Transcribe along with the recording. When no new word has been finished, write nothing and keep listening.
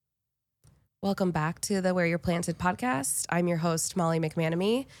Welcome back to the Where You're Planted podcast. I'm your host, Molly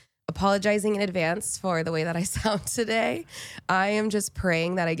McManamy. Apologizing in advance for the way that I sound today. I am just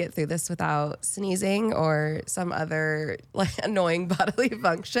praying that I get through this without sneezing or some other annoying bodily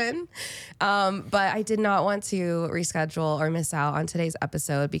function. But I did not want to reschedule or miss out on today's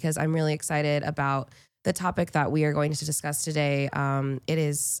episode because I'm really excited about the topic that we are going to discuss today. It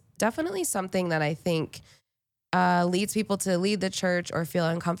is definitely something that I think leads people to lead the church or feel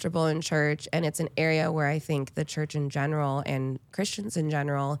uncomfortable in church. And it's an area where I think the church in general and Christians in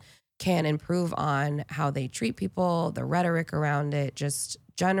general can improve on how they treat people, the rhetoric around it, just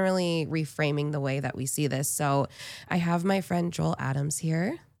generally reframing the way that we see this. So I have my friend Joel Adams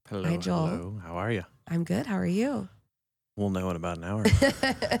here. Hello, Hi, Joel. hello. How are you? I'm good. How are you? We'll know in about an hour.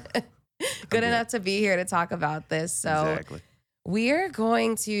 Good enough to be here to talk about this. So Exactly. we're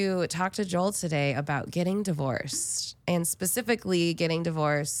going to talk to Joel today about getting divorced, and specifically getting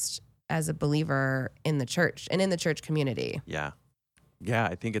divorced as a believer in the church and in the church community. Yeah. Yeah,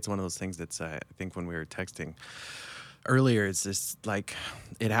 I think it's one of those things that's, I think when we were texting earlier, it's just like,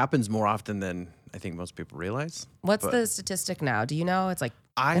 it happens more often than I think most people realize. What's the statistic now? Do you know? It's like,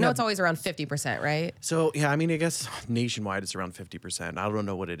 I know it's always around 50%, right? So, yeah, I mean, I guess nationwide it's around 50%. I don't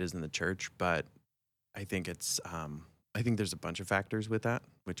know what it is in the church, but I think it's, I think there's a bunch of factors with that,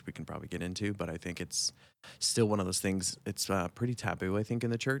 which we can probably get into, but I think it's still one of those things, it's pretty taboo, I think, in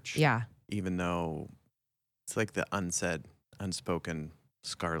the church. Yeah. Even though it's like the unsaid, unspoken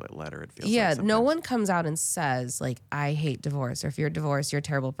scarlet letter, it feels like Yeah, sometimes. no one comes out and says, like, I hate divorce, or if you're divorced, you're a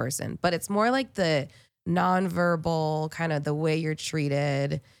terrible person. But it's more like the nonverbal, kind of the way you're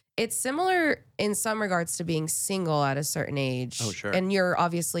treated. It's similar in some regards to being single at a certain age. Oh, sure. And you're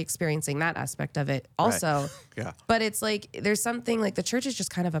obviously experiencing that aspect of it also. Right. Yeah. But it's like there's something like the church is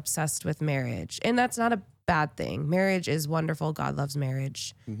just kind of obsessed with marriage. And that's not a bad thing. Marriage is wonderful. God loves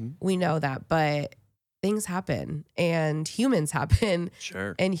marriage. Mm-hmm. We know that. But things happen and humans happen.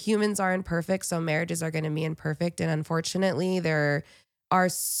 Sure. And humans are imperfect. So marriages are going to be imperfect. And unfortunately, there are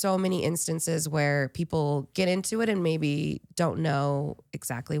so many instances where people get into it and maybe don't know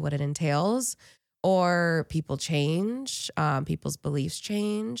exactly what it entails, or people change, people's beliefs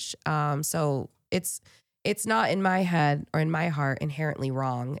change. So it's not in my head or in my heart inherently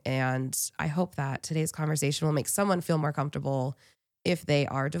wrong. And I hope that today's conversation will make someone feel more comfortable if they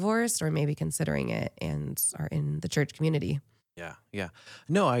are divorced or maybe considering it and are in the church community. Yeah. Yeah.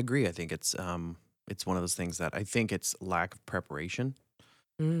 No, I agree. I think it's one of those things that I think it's lack of preparation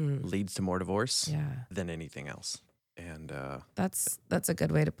leads to more divorce than anything else. And that's a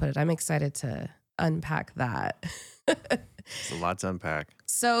good way to put it. I'm excited to unpack that. it's a lot to unpack.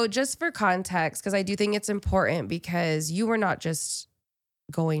 So just for context, because I do think it's important, because you were not just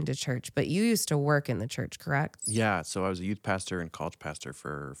going to church, but you used to work in the church, correct? Yeah. So I was a youth pastor and college pastor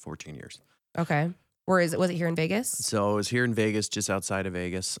for 14 years. Okay. Was it here in Vegas? So I was here in Vegas, just outside of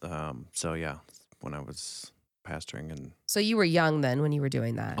Vegas. So yeah, when I was pastoring. And so you were young then when you were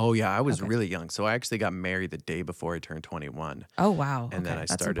doing that? Oh yeah, I was really young. So I actually got married the day before I turned 21. Oh wow. And then I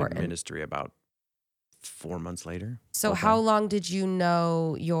started ministry about 4 months later. So how long did you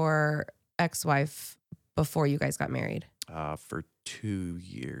know your ex-wife before you guys got married? For 2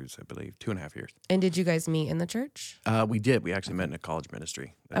 years, I believe, 2.5 years. And did you guys meet in the church? We did. We actually met in a college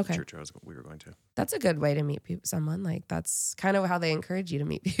ministry at the church we were going to. That's a good way to meet someone. Like, that's kind of how they encourage you to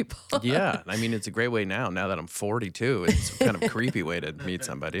meet people. Yeah. I mean, it's a great way now that I'm 42. It's kind of a creepy way to meet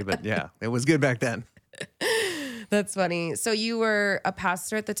somebody. But yeah, it was good back then. That's funny. So you were a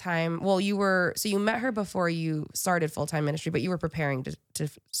pastor at the time. Well, so you met her before you started full-time ministry, but you were preparing to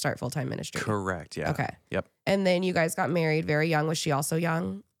start full-time ministry. Correct. Yeah. Okay. Yep. And then you guys got married very young. Was she also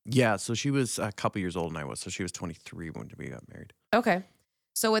young? Yeah. So she was a couple years older than I was. So she was 23 when we got married. Okay.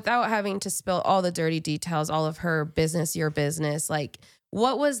 So without having to spill all the dirty details, all of her business, your business, like,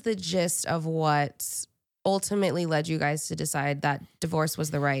 what was the gist of what ultimately led you guys to decide that divorce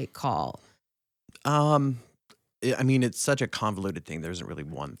was the right call? I mean, it's such a convoluted thing. There isn't really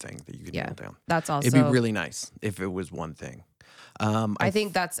one thing that you can nail down. That's also. It'd be really nice if it was one thing. I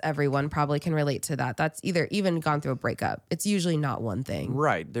think that's everyone probably can relate to that. That's either even gone through a breakup. It's usually not one thing.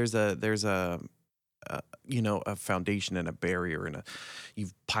 Right. There's a foundation and a barrier and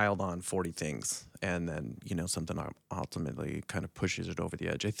you've piled on 40 things and then, something ultimately kind of pushes it over the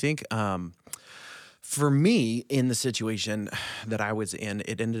edge. I think, for me in the situation that I was in,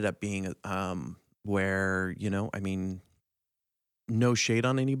 it ended up being, where, I mean, no shade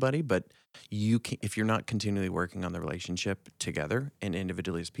on anybody, but if you're not continually working on the relationship together and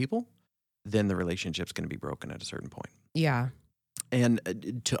individually as people, then the relationship's going to be broken at a certain point. Yeah.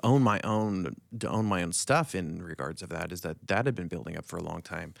 And to own my own stuff in regards of that is that had been building up for a long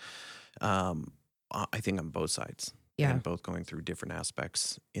time. I think on both sides. Yeah. And both going through different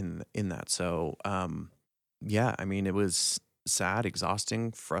aspects in that. So, yeah, I mean, it was sad,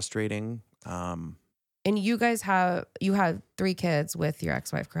 exhausting, frustrating. And you had 3 kids with your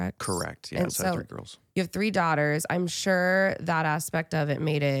ex-wife, correct? Correct. Yeah. And So I had 3 girls. you have 3 daughters. I'm sure that aspect of it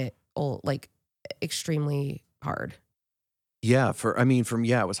made it like extremely hard. Yeah.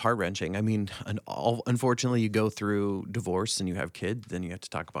 It was heart wrenching. I mean, unfortunately, you go through divorce and you have kids, then you have to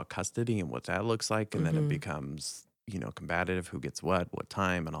talk about custody and what that looks like. And then it becomes, combative, who gets what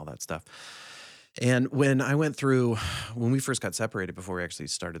time, and all that stuff. And when we first got separated, before we actually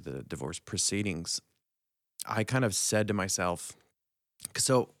started the divorce proceedings, I kind of said to myself,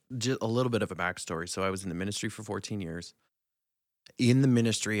 so just a little bit of a backstory. So I was in the ministry for 14 years. In the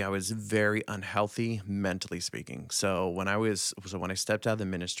ministry, I was very unhealthy, mentally speaking. So when I stepped out of the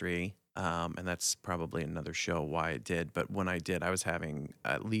ministry, and that's probably another show why it did, but when I did, I was having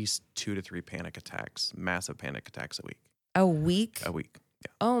at least 2 to 3 panic attacks, massive panic attacks a week. A week? A week.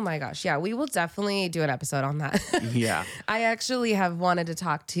 Yeah. Oh my gosh. Yeah, we will definitely do an episode on that. Yeah. I actually have wanted to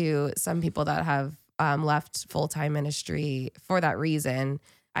talk to some people that have left full-time ministry for that reason.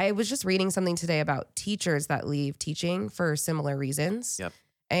 I was just reading something today about teachers that leave teaching for similar reasons. Yep.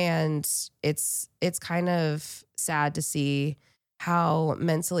 And it's kind of sad to see how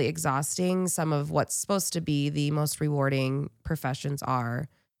mentally exhausting some of what's supposed to be the most rewarding professions are.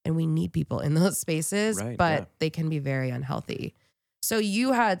 And we need people in those spaces, Right, but yeah. they can be very unhealthy. So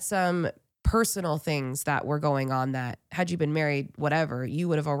you had some personal things that were going on that had you been married, whatever, you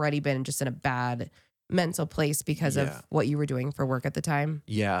would have already been just in a bad mental place because Yeah. of what you were doing for work at the time.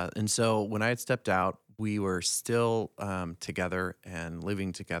 Yeah. And so when I had stepped out, we were still together and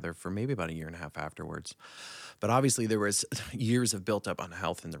living together for maybe about 1.5 years afterwards. But obviously there was years of built up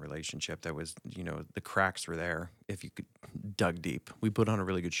unhealth in the relationship. There was, the cracks were there if you could dug deep. We put on a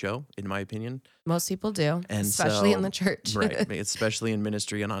really good show, in my opinion. Most people do, And especially so- in the church. Right. Especially in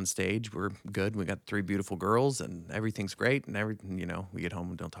ministry and on stage, we're good. We got 3 beautiful girls and everything's great. And everything, we get home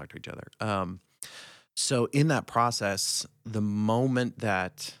and don't talk to each other. So in that process, the moment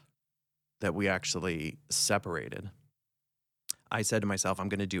that we actually separated, I said to myself, I'm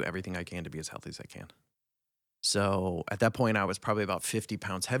going to do everything I can to be as healthy as I can. So at that point, I was probably about 50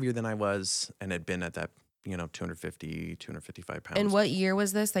 pounds heavier than I was and had been at that, 250, 255 pounds. And what year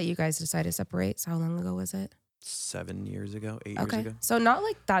was this that you guys decided to separate? So how long ago was it? 7 years ago, 8 Okay. years ago. So not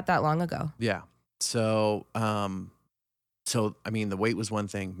like that long ago. Yeah. So, I mean, the weight was one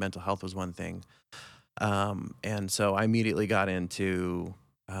thing, mental health was one thing. And so I immediately got into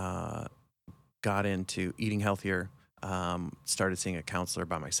eating healthier, started seeing a counselor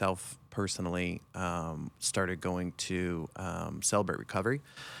by myself personally, started going to Celebrate Recovery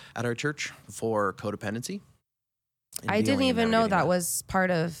at our church for codependency. and I didn't dealing and even know navigating that was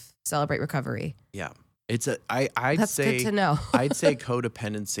part of Celebrate Recovery. Yeah. I'd That's say, good to know. I'd say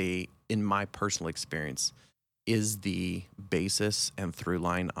codependency, in my personal experience, is the basis and through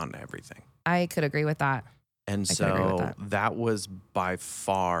line on everything. I could agree with that. And I could agree with so that. that was by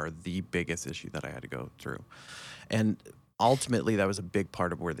far the biggest issue that I had to go through. And ultimately, that was a big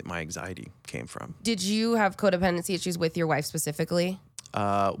part of where my anxiety came from. Did you have codependency issues with your wife specifically?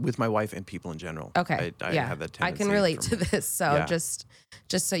 With my wife and people in general. Okay. I yeah. have that I tendency. can relate to this. So Yeah. just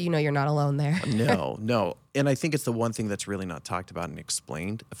so you know, you're not alone there. No. And I think it's the one thing that's really not talked about and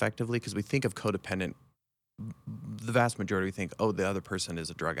explained effectively, because we think of codependent, the vast majority, we think, oh, the other person is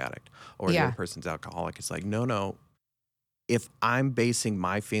a drug addict or the Yeah. other person's alcoholic. It's like, no. If I'm basing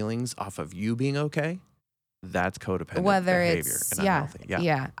my feelings off of you being okay, that's codependent Whether behavior it's, and unhealthy.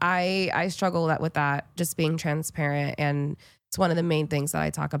 yeah. I struggle with that, just being transparent. And it's one of the main things that I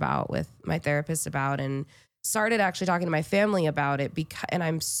talk about with my therapist about, and started actually talking to my family about it. And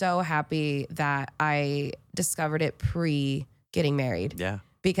I'm so happy that I discovered it pre getting married. Yeah.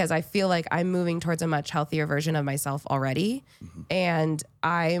 Because I feel like I'm moving towards a much healthier version of myself already. Mhm. And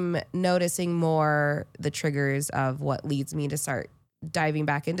I'm noticing more the triggers of what leads me to start diving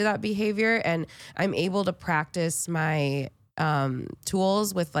back into that behavior. And I'm able to practice my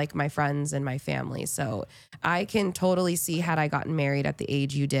tools with like my friends and my family. So I can totally see, had I gotten married at the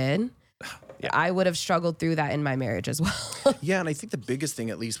age you did, Yeah. I would have struggled through that in my marriage as well. Yeah, and I think the biggest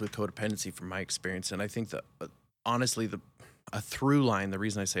thing, at least with codependency from my experience, and I think that honestly, a through line, the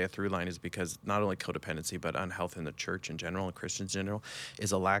reason I say a through line is because not only codependency, but unhealth in the church in general and Christians in general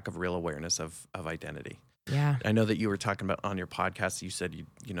is a lack of real awareness of identity. Yeah. I know that you were talking about on your podcast, you said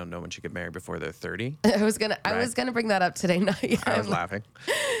no one should get married before they're 30. I was gonna bring that up today. No, yeah, I was laughing.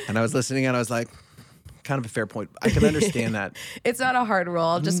 And I was listening and I was like, kind of a fair point. I can understand that. It's not a hard rule.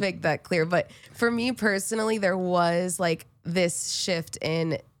 I'll just make that clear. But for me personally, there was like this shift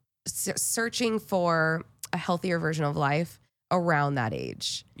in searching for a healthier version of life around that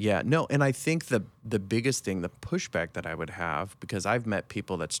age. Yeah, no, and I think the biggest thing, the pushback that I would have, because I've met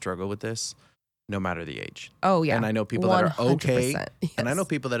people that struggle with this no matter the age. Oh, yeah. And I know people that are okay. 100%. Yes. And I know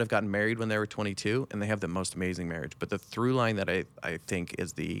people that have gotten married when they were 22 and they have the most amazing marriage. But the through line that I think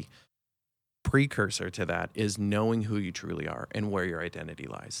is the precursor to that is knowing who you truly are and where your identity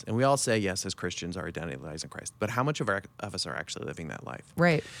lies. And we all say, yes, as Christians, our identity lies in Christ. But how much of us are actually living that life?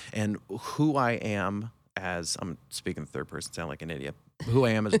 Right. And who I am as, I'm speaking third person, sound like an idiot, who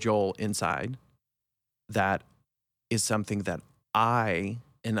I am as Joel inside, that is something that I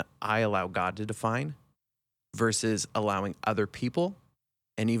allow God to define versus allowing other people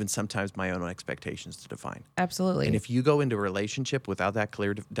and even sometimes my own expectations to define. Absolutely. And if you go into a relationship without that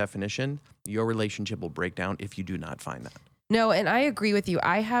clear definition, your relationship will break down if you do not find that. No, and I agree with you.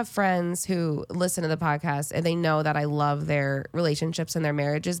 I have friends who listen to the podcast and they know that I love their relationships and their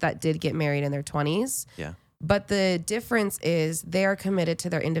marriages that did get married in their 20s. Yeah. But the difference is they are committed to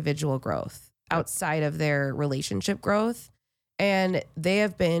their individual growth outside of their relationship growth. And they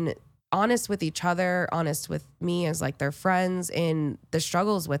have been honest with each other, honest with me as like their friends in the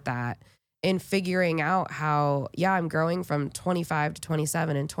struggles with that, in figuring out how, yeah, I'm growing from 25 to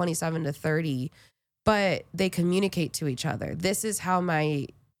 27 and 27 to 30, but they communicate to each other. This is how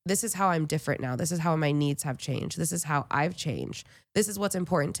I'm different now. This is how my needs have changed. This is how I've changed. This is what's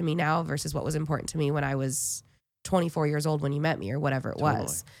important to me now versus what was important to me when I was 24 years old when you met me or whatever it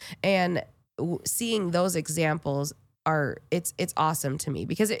was. And seeing those examples it's awesome to me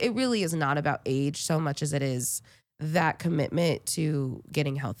because it really is not about age so much as it is that commitment to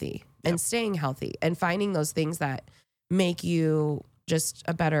getting healthy and staying healthy and finding those things that make you just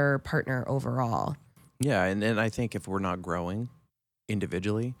a better partner overall. Yeah. And I think if we're not growing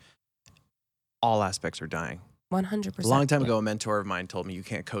individually, all aspects are dying. 100%. A long time ago, a mentor of mine told me you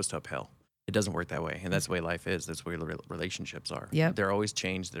can't coast uphill. It doesn't work that way. And that's the way life is. That's the way relationships are. Yep. They're always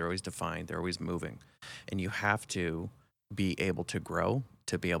changed. They're always defined. They're always moving. And you have to be able to grow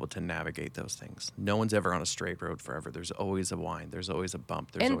to be able to navigate those things. No one's ever on a straight road forever. There's always a wind. There's always a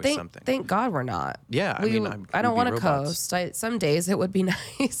bump. There's always something. Thank God we're not. Yeah. I don't want to coast. Some days it would be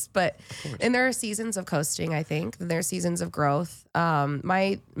nice, but and there are seasons of coasting, I think. There are seasons of growth.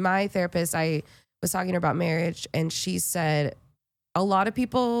 My therapist, I was talking to her about marriage and she said, a lot of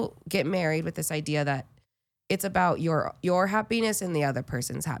people get married with this idea that it's about your happiness and the other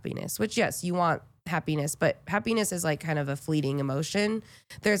person's happiness, which yes, you want happiness, but happiness is like kind of a fleeting emotion.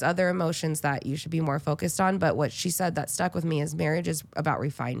 There's other emotions that you should be more focused on. But what she said that stuck with me is marriage is about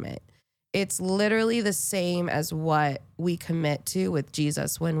refinement. It's literally the same as what we commit to with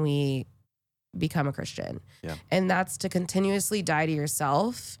Jesus when we become a Christian. Yeah. And that's to continuously die to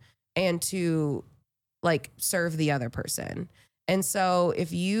yourself and to like serve the other person. And so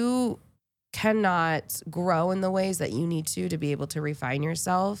if you cannot grow in the ways that you need to be able to refine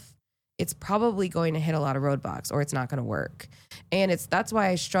yourself, it's probably going to hit a lot of roadblocks or it's not going to work. And that's why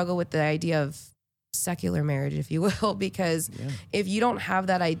I struggle with the idea of secular marriage, if you will, because if you don't have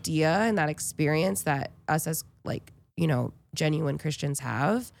that idea and that experience that us as like, genuine Christians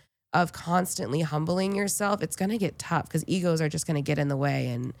have of constantly humbling yourself, it's going to get tough because egos are just going to get in the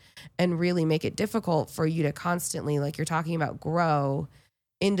way and really make it difficult for you to constantly, like you're talking about, grow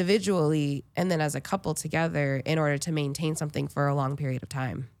individually and then as a couple together in order to maintain something for a long period of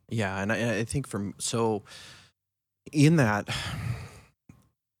time. Yeah. And I think in that,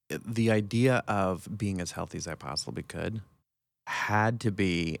 the idea of being as healthy as I possibly could had to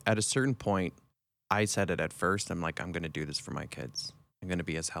be at a certain point. I said it at first. I'm like, I'm going to do this for my kids. I'm going to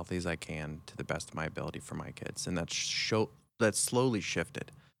be as healthy as I can to the best of my ability for my kids. And that slowly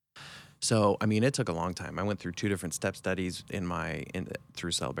shifted. So, it took a long time. I went through 2 different step studies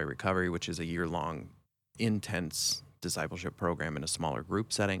through Celebrate Recovery, which is a year-long intense discipleship program in a smaller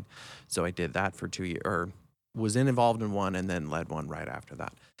group setting. So I did that for 2 years, or was involved in one and then led one right after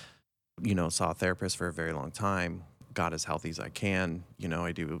that. Saw a therapist for a very long time, got as healthy as I can.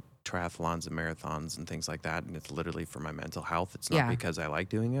 I do triathlons and marathons and things like that. And it's literally for my mental health. It's not because I like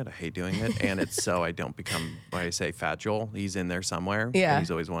doing it. I hate doing it. And it's so I don't become, when I say Fat Joel, he's in there somewhere. Yeah.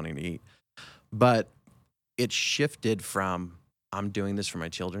 He's always wanting to eat. But it shifted from I'm doing this for my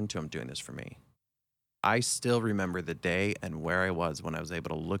children to I'm doing this for me. I still remember the day and where I was when I was able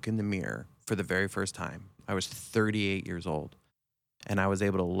to look in the mirror for the very first time. I was 38 years old. And I was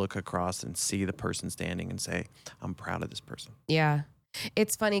able to look across and see the person standing and say, I'm proud of this person. Yeah.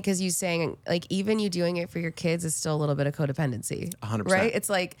 It's funny because you saying like even you doing it for your kids is still a little bit of codependency. 100%. Right? It's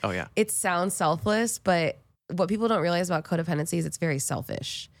like, oh yeah, it sounds selfless, but what people don't realize about codependency is it's very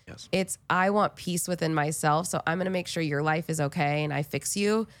selfish. Yes. It's I want peace within myself, so I'm going to make sure your life is okay and I fix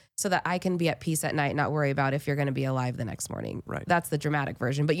you so that I can be at peace at night and not worry about if you're going to be alive the next morning. Right. That's the dramatic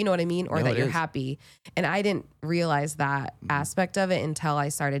version, but you know what I mean? Or No, that it you're is. happy. And I didn't realize that aspect of it until I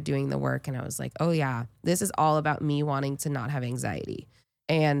started doing the work. And I was like, oh yeah, this is all about me wanting to not have anxiety.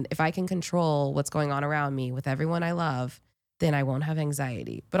 And if I can control what's going on around me with everyone I love, then I won't have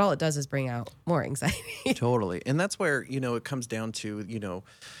anxiety. But all it does is bring out more anxiety. Totally. And that's where, it comes down to,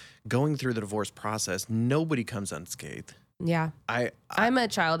 going through the divorce process. Nobody comes unscathed. Yeah. I'm a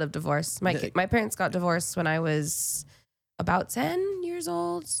child of divorce. My parents got divorced when I was about 10 years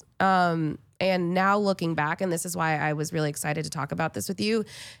old. And now looking back, and this is why I was really excited to talk about this with you,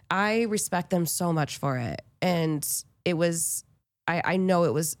 I respect them so much for it. And it was, I know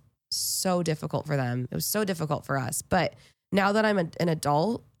it was so difficult for them. It was so difficult for us. But now that I'm an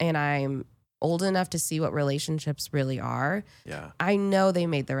adult and I'm old enough to see what relationships really are, I know they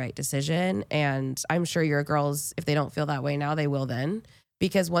made the right decision. And I'm sure your girls, if they don't feel that way now, they will then.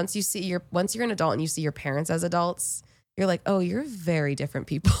 Because once you're an adult and you see your parents as adults, you're like, oh, you're very different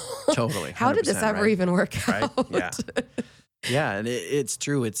people. Totally. How did this ever even work out? Yeah. Yeah. And it's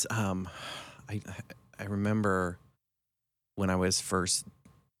true. It's, I remember when I was first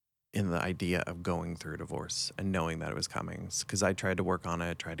in the idea of going through divorce and knowing that it was coming, because I tried to work on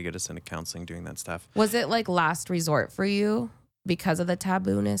it, tried to get us into counseling, doing that stuff. Was it like last resort for you because of the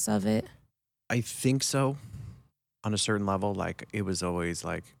taboo-ness of it? I think so. On a certain level, like it was always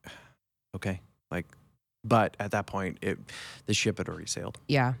like, okay, like, but at that point, the ship had already sailed.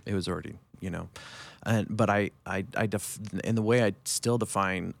 Yeah, it was already, but and the way I still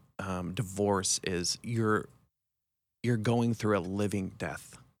define divorce is you're going through a living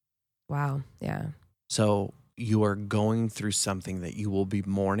death. Wow. Yeah. So you are going through something that you will be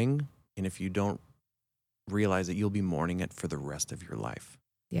mourning. And if you don't realize it, you'll be mourning it for the rest of your life.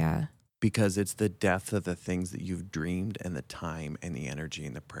 Yeah. Because it's the death of the things that you've dreamed and the time and the energy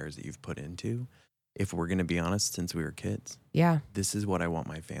and the prayers that you've put into. If we're going to be honest, since we were kids. Yeah. This is what I want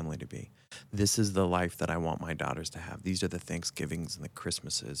my family to be. This is the life that I want my daughters to have. These are the Thanksgivings and the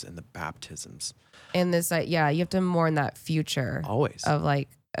Christmases and the baptisms. And this, you have to mourn that future. Always. Of like,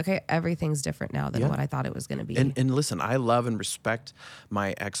 okay, everything's different now than what I thought it was going to be. And listen, I love and respect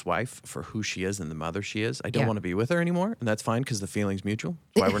my ex-wife for who she is and the mother she is. I don't want to be with her anymore, and that's fine because the feeling's mutual.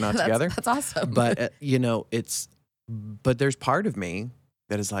 That's why we're not together. That's awesome. But, but there's part of me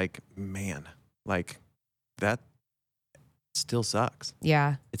that is like, man, like that still sucks.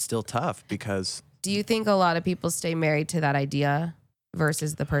 Yeah. It's still tough because. Do you think a lot of people stay married to that idea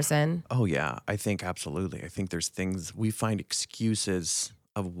versus the person? Oh, yeah. I think absolutely. I think there's things we find excuses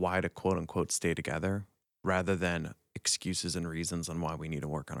of why to quote unquote stay together rather than excuses and reasons on why we need to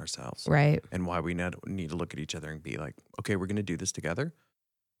work on ourselves. Right. And why we need to look at each other and be like, okay, we're going to do this together.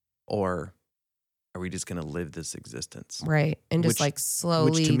 Or are we just going to live this existence? Right. And just like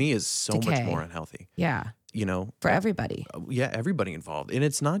slowly. Which to me is so decay. much more unhealthy. Yeah. For everybody. Yeah. Everybody involved. And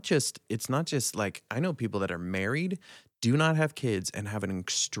it's not just like, I know people that are married, do not have kids, and have an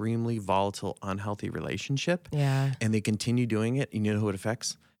extremely volatile, unhealthy relationship. Yeah. And they continue doing it. And you know who it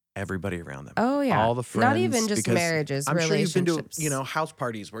affects? Everybody around them. Oh, yeah. All the friends. Not even just marriages, I'm relationships. sure you've been to, house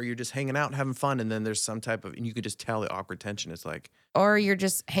parties where you're just hanging out and having fun. And then there's some type of, and you could just tell the awkward tension is like. Or you're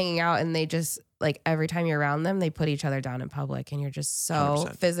just hanging out and they just, like, every time you're around them, they put each other down in public and you're just so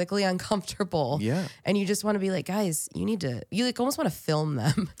 100%. physically uncomfortable. Yeah. And you just want to be like, guys, you like almost want to film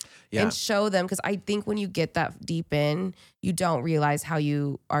them and show them. Cause I think when you get that deep in, you don't realize how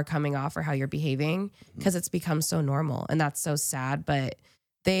you are coming off or how you're behaving because it's become so normal. And that's so sad, but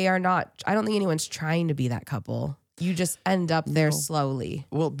they are not, I don't think anyone's trying to be that couple. You just end up there slowly.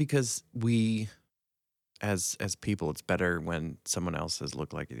 Well, because we, as people, it's better when someone else has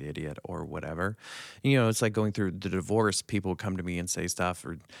looked like the idiot or whatever. It's like going through the divorce. People come to me and say stuff,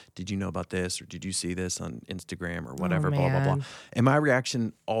 or did you know about this? Or did you see this on Instagram or whatever, blah, blah, blah. And my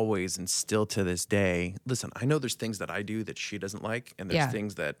reaction always, and still to this day, listen, I know there's things that I do that she doesn't like. And there's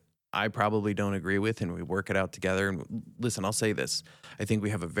things that I probably don't agree with, and we work it out together. And listen, I'll say this. I think we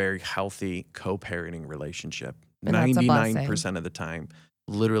have a very healthy co-parenting relationship. 99% of the time,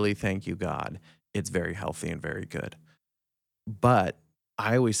 literally, thank you, God. It's very healthy and very good. But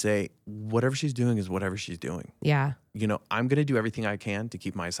I always say, whatever she's doing is whatever she's doing. Yeah. I'm going to do everything I can to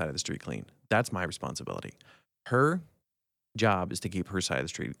keep my side of the street clean. That's my responsibility. Her job is to keep her side of the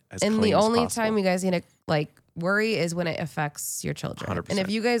street as clean as possible. And the only time you guys need to worry is when it affects your children. 100%. And if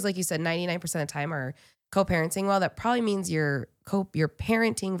you guys, like you said, 99% of the time are co-parenting well, that probably means your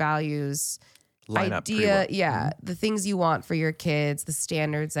parenting values line up pretty well. The things you want for your kids, the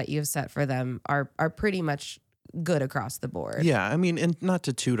standards that you've set for them are pretty much good across the board. Yeah, I mean, and not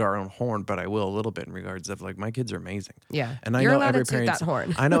to toot our own horn, but I will a little bit in regards of like my kids are amazing. Yeah. And I You're know allowed every to toot parent, that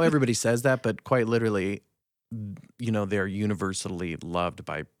horn. I know everybody says that, but quite literally, they're universally loved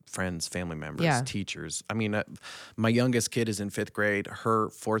by friends, family members, teachers. I mean, my youngest kid is in 5th grade. Her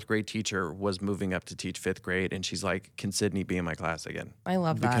 4th grade teacher was moving up to teach 5th grade, and she's like, "Can Sydney be in my class again?" I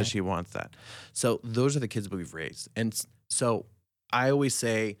love that. Because she wants that. So those are the kids that we've raised. And so I always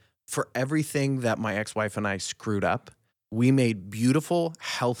say, for everything that my ex-wife and I screwed up, we made beautiful,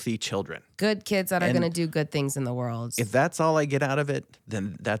 healthy children. Good kids that are going to do good things in the world. If that's all I get out of it,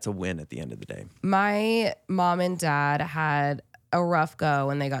 then that's a win at the end of the day. My mom and dad had a rough go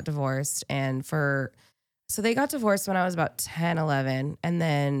when they got divorced. So they got divorced when I was about 10, 11. And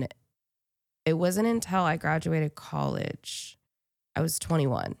then it wasn't until I graduated college, I was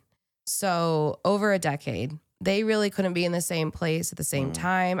 21. So over a decade. They really couldn't be in the same place at the same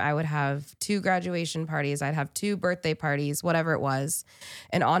time. I would have 2 graduation parties. I'd have 2 birthday parties, whatever it was.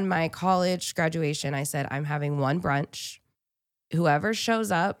 And on my college graduation, I said, I'm having one brunch. Whoever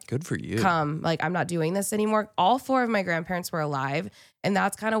shows up, good for you. Come. Like, I'm not doing this anymore. All 4 of my grandparents were alive. And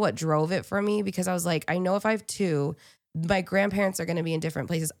that's kind of what drove it for me, because I was like, I know if I have 2, my grandparents are going to be in different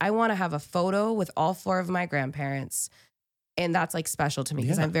places. I want to have a photo with all 4 of my grandparents. And that's like special to me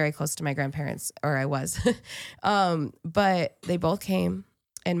because I'm very close to my grandparents, or I was. But they both came,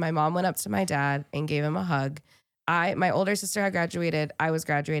 and my mom went up to my dad and gave him a hug. My older sister had graduated. I was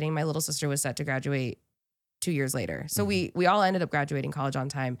graduating. My little sister was set to graduate 2 years later. So we all ended up graduating college on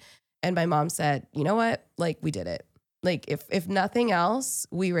time. And my mom said, you know what? Like, we did it. Like, if nothing else,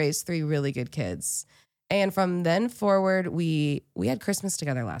 we raised 3 really good kids. And from then forward, we had Christmas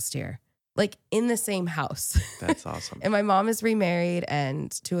together last year. Like, in the same house. That's awesome. And my mom is remarried,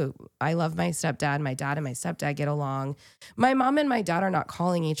 and I love my stepdad. My dad and my stepdad get along. My mom and my dad are not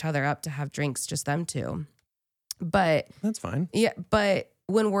calling each other up to have drinks, just them 2. But that's fine. Yeah, but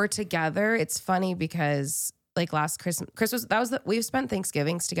when we're together, it's funny because like last Christmas, we've spent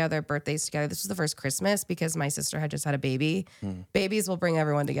Thanksgivings together, birthdays together. This was the first Christmas because my sister had just had a baby. Babies will bring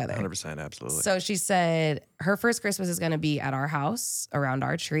everyone together. 100%, absolutely. So she said her first Christmas is going to be at our house around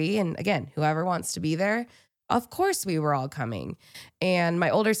our tree. And again, whoever wants to be there, of course we were all coming. And my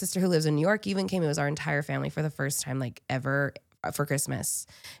older sister who lives in New York even came. It was our entire family for the first time like ever for Christmas.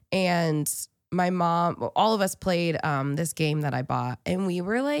 And my mom, all of us played this game that I bought, and we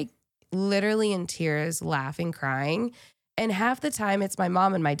were like literally in tears, laughing, crying. And half the time it's my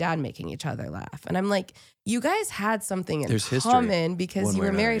mom and my dad making each other laugh. And I'm like, you guys had something in common because you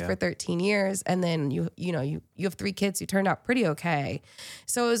were married for 13 years. And then you have 3 kids who turned out pretty okay.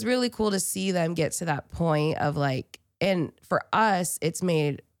 So it was really cool to see them get to that point of like, and for us, it's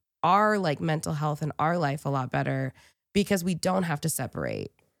made our like mental health and our life a lot better because we don't have to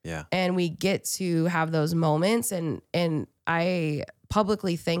separate. Yeah. And we get to have those moments. And I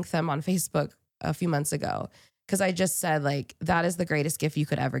publicly thanked them on Facebook a few months ago because I just said, like, that is the greatest gift you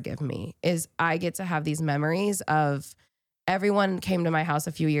could ever give me, is I get to have these memories of everyone came to my house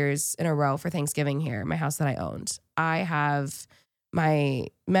a few years in a row for Thanksgiving here, my house that I owned. I have my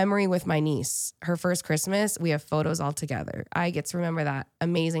memory with my niece, her first Christmas, we have photos all together. I get to remember that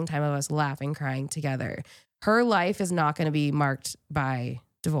amazing time of us laughing, crying together. Her life is not going to be marked by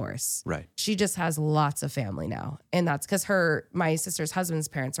divorce. Right. She just has lots of family now. And that's because my sister's husband's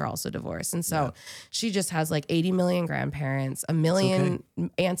parents are also divorced. And so she just has like 80 million grandparents, a million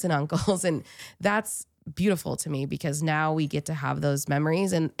aunts and uncles. And that's beautiful to me because now we get to have those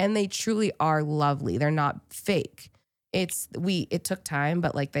memories and they truly are lovely. They're not fake. It took time,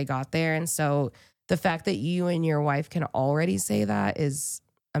 but like they got there. And so the fact that you and your wife can already say that is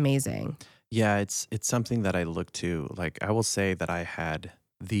amazing. Yeah, it's something that I look to. Like, I will say that I had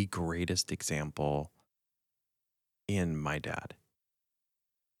the greatest example in my dad.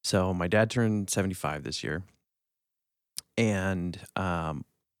 So my dad turned 75 this year. And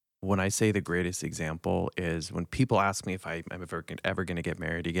when I say the greatest example is when people ask me if I'm ever going to get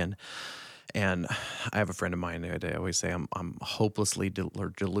married again. And I have a friend of mine that I always say I'm hopelessly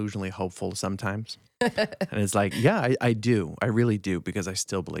or delusionally hopeful sometimes. And it's like, yeah, I do. I really do, because I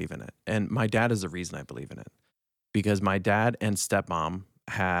still believe in it. And my dad is the reason I believe in it. Because my dad and stepmom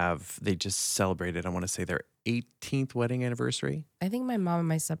they just celebrated, I want to say, their 18th wedding anniversary. I think my mom and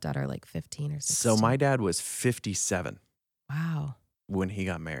my stepdad are like 15 or 16. So my dad was 57. Wow. When he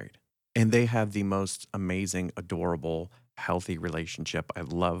got married. And they have the most amazing, adorable, healthy relationship. I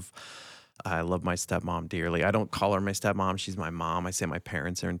love my stepmom dearly. I don't call her my stepmom. She's my mom. I say my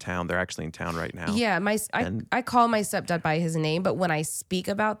parents are in town. They're actually in town right now. Yeah, I call my stepdad by his name, but when I speak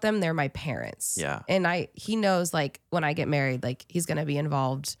about them, they're my parents. Yeah. And he knows, like, when I get married, like, he's going to be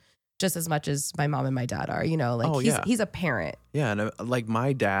involved just as much as my mom and my dad are, like he's a parent. Yeah. And like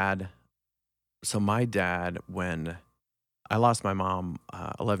my dad, when I lost my mom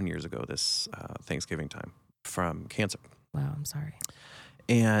 11 years ago this Thanksgiving time from cancer. Wow, I'm sorry.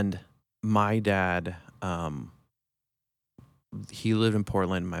 And my dad, he lived in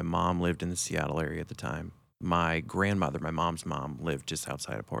Portland. My mom lived in the Seattle area at the time. My grandmother, my mom's mom, lived just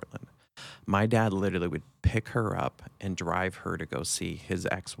outside of Portland. My dad literally would pick her up and drive her to go see his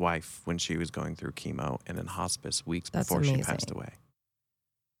ex-wife when she was going through chemo and in hospice weeks before she passed away.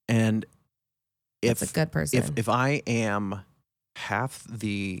 And That's a good person. If I am half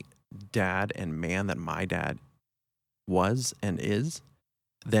the dad and man that my dad was and is,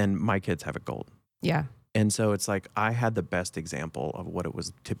 then my kids have it gold. Yeah. And so it's like I had the best example of what it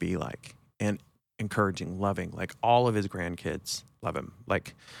was to be like, and encouraging, loving, like all of his grandkids love him.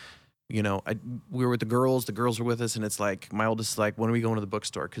 Like, we were with the girls were with us, and it's like my oldest is like, when are we going to the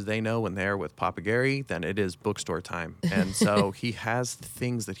bookstore? Because they know when they're with Papa Gary, then it is bookstore time. And so he has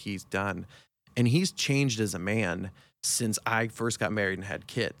things that he's done, and he's changed as a man since I first got married and had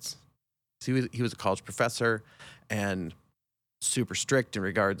kids. So he was a college professor and super strict in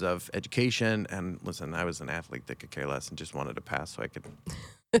regards of education. And listen, I was an athlete that could care less and just wanted to pass so I could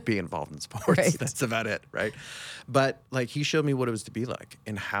be involved in sports. Right. That's about it, right? But like he showed me what it was to be like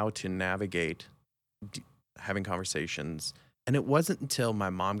and how to navigate having conversations. And it wasn't until my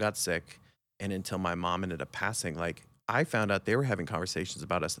mom got sick and until my mom ended up passing, like I found out they were having conversations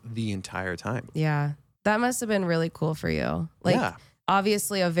about us the entire time. Yeah. That must have been really cool for you. Like, yeah.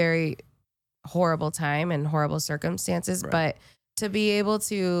 Obviously a very horrible time and horrible circumstances, Right. But to be able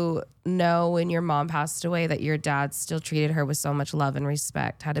to know when your mom passed away that your dad still treated her with so much love and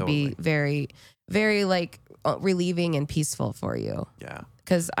respect had to be very, very like relieving and peaceful for you. Yeah.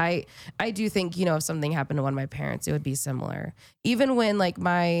 Because I do think, if something happened to one of my parents, it would be similar. Even when like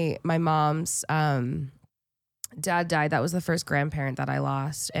my mom's dad died, that was the first grandparent that I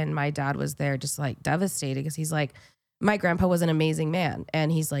lost. And my dad was there just like devastated because he's like, my grandpa was an amazing man.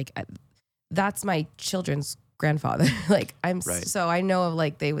 And he's like, that's my children's grandfather. Like Right. So I know of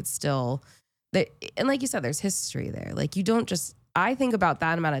like they would still, and like you said, there's history there. Like you don't just, I think about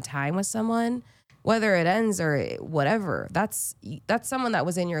that amount of time with someone, whether it ends or whatever, that's someone that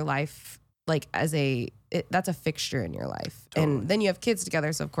was in your life, like that's a fixture in your life. Totally. And then you have kids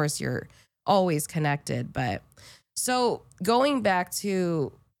together. So of course you're always connected. But so going back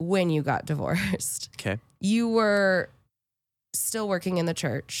to when you got divorced, Okay. you were still working in the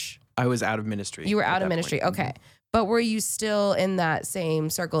church. I was out of ministry. You were at out of that ministry. point. Okay. But were you still in that same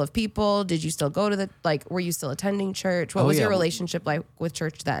circle of people? Did you still go to were you still attending church? What was your relationship like with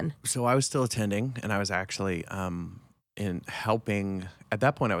church then? So I was still attending, and I was actually in helping. At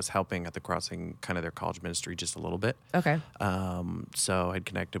that point, I was helping at the Crossing, kind of their college ministry, just a little bit. Okay. So I'd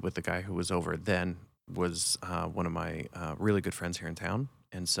connected with the guy who was over then, was one of my really good friends here in town,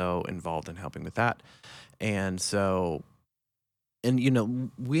 and so involved in helping with that. And so,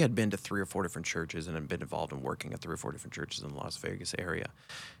 and we had been to 3 or 4 different churches and had been involved in working at 3 or 4 different churches in the Las Vegas area.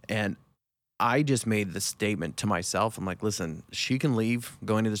 And I just made the statement to myself. I'm like, listen, she can leave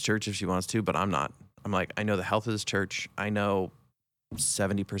going to this church if she wants to, but I'm not. I'm like, I know the health of this church. I know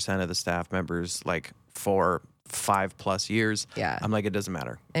 70% of the staff members, like for 5+ years. Yeah. I'm like, it doesn't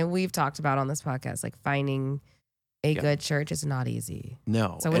matter. And we've talked about on this podcast, like finding a good church is not easy.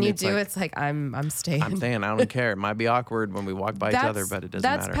 No. So when you do, it's like, I'm staying. I'm staying. I don't care. It might be awkward when we walk by each other, but it doesn't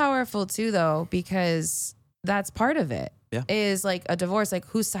matter. That's powerful too, though, because that's part of it. Yeah. Is like a divorce, like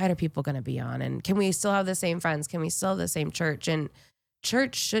whose side are people going to be on? And can we still have the same friends? Can we still have the same church? And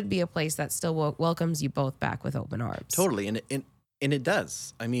church should be a place that still welcomes you both back with open arms. Totally. And it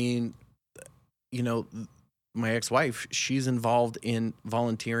does. I mean, my ex-wife, she's involved in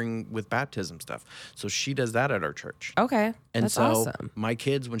volunteering with baptism stuff. So she does that at our church. Okay. And that's so awesome. my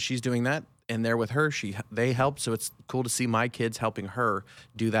kids, when she's doing that and they're with her, they help. So it's cool to see my kids helping her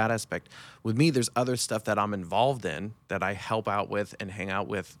do that aspect. With me, there's other stuff that I'm involved in that I help out with and hang out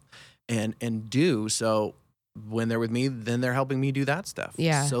with and do. So when they're with me, then they're helping me do that stuff.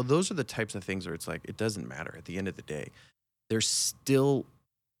 Yeah. So those are the types of things where it's like, it doesn't matter at the end of the day. There's still,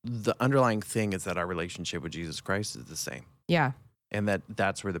 the underlying thing is that our relationship with Jesus Christ is the same. Yeah. And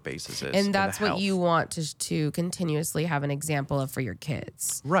that's where the basis is. And that's what you want to continuously have an example of for your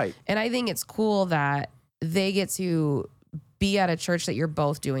kids. Right. And I think it's cool that they get to be at a church that you're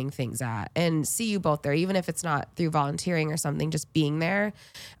both doing things at and see you both there, even if it's not through volunteering or something, just being there.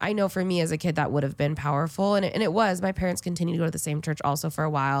 I know for me as a kid, that would have been powerful. And it was. My parents continued to go to the same church also for a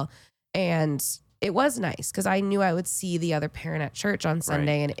while. And it was nice because I knew I would see the other parent at church on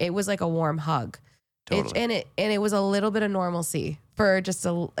Sunday, and it was like a warm hug. Totally. And it was a little bit of normalcy for just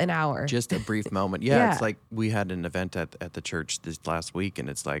an hour. Just a brief moment. Yeah, Yeah. it's like we had an event at the church this last week, and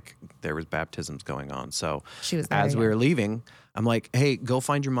it's like there was baptisms going on. So She was there, as we yeah. were leaving, I'm like, hey, go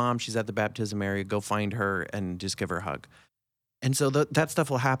find your mom. She's at the baptism area. Go find her and just give her a hug. And so that stuff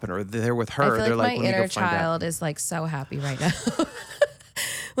will happen. Or they're with her. I feel They're like like, my let me inner go find out. child is like so happy right now.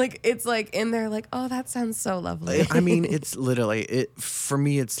 Like it's like in there like, oh, that sounds so lovely. I mean, it's literally, for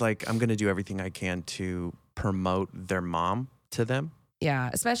me, it's like I'm going to do everything I can to promote their mom to them. Yeah,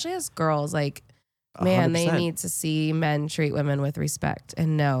 especially as girls, like, man, 100%. they need to see men treat women with respect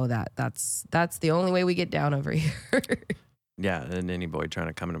and know that that's the only way we get down over here. Yeah, and any boy trying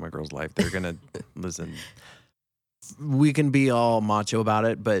to come into my girl's life, they're going to, listen, we can be all macho about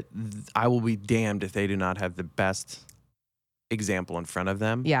it, but I will be damned if they do not have the best example in front of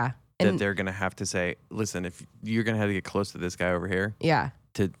them. Yeah. That And they're going to have to say, listen, if you're going to have to get close to this guy over here yeah.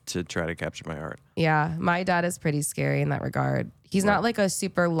 to try to capture my heart. Yeah. My dad is pretty scary in that regard. He's Right. not like a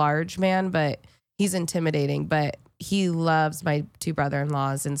super large man, but he's intimidating, but he loves my two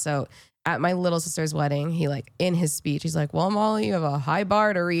brother-in-laws. And so at my little sister's wedding, he like in his speech, he's like, well, Molly, you have a high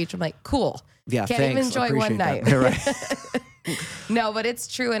bar to reach. I'm like, cool. Yeah, Can't thanks. even enjoy one Appreciate night. that. Right. No, but it's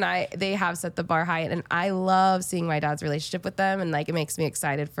true. And they have set the bar high, and I love seeing my dad's relationship with them. And like, it makes me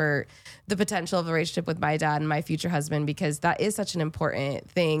excited for the potential of a relationship with my dad and my future husband, because that is such an important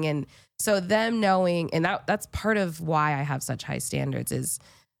thing. And so them knowing, and that's part of why I have such high standards, is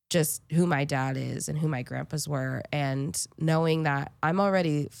just who my dad is and who my grandpas were, and knowing that I'm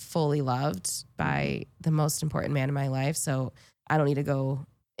already fully loved by the most important man in my life. So I don't need to go,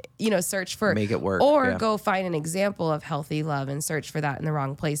 search for, Make it work. or Yeah. go find an example of healthy love and search for that in the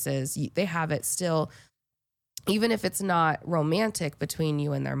wrong places. They have it still, even if it's not romantic between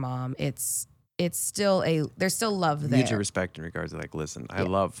you and their mom, it's still there's still love there. Mutual respect in regards to like, listen, I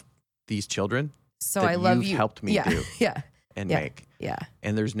love these children. So that I love you've you. helped me do Yeah. and Yeah. make. Yeah.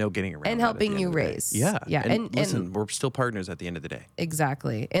 And there's no getting around And that at helping the end you of the day. raise. Yeah. Yeah. And listen, and we're still partners at the end of the day.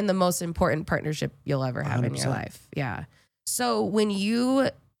 exactly. And the most important partnership you'll ever have in your 100%. life. Yeah. So when you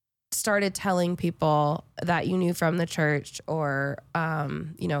started telling people that you knew from the church, or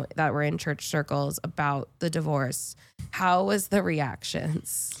that were in church circles about the divorce, how was the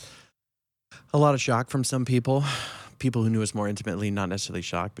reactions? A lot of shock from some people who knew us more intimately, not necessarily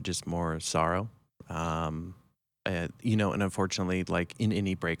shock, but just more sorrow. And unfortunately, like in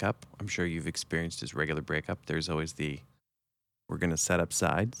any breakup, I'm sure you've experienced this regular breakup, there's always we're going to set up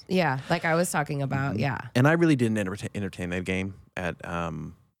sides. Yeah, like I was talking about. Mhm. Yeah. And I really didn't entertain that game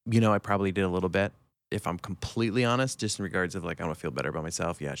I probably did a little bit, if I'm completely honest, just in regards of like, I want to feel better about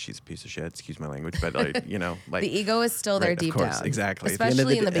myself. Yeah, she's a piece of shit, excuse my language, but like, like The ego is still there right, deep of course, down. exactly.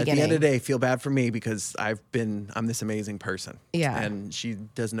 Especially in the At the beginning. end of the day, feel bad for me because I'm this amazing person. Yeah. And she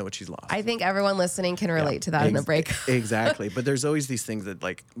doesn't know what she's lost. I think everyone listening can relate to that in a breakup. Exactly. But there's always these things that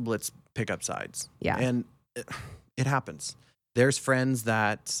like, let's pick up sides. Yeah. And it happens. There's friends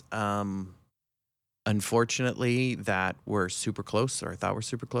that, unfortunately, that were super close, or I thought were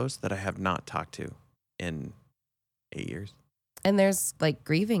super close, that I have not talked to in 8 years. And there's like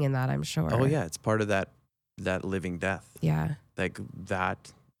grieving in that, I'm sure. Oh yeah, it's part of that living death. Yeah. Like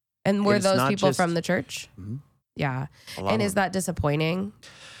that. And were It's those not people just- from the church? Mhm. Yeah. A lot And of is them. that disappointing?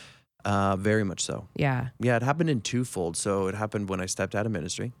 Very much so. Yeah. Yeah, it happened in twofold. So it happened when I stepped out of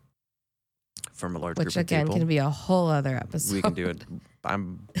ministry from a large Which group of again people. can be a whole other episode. We can do it.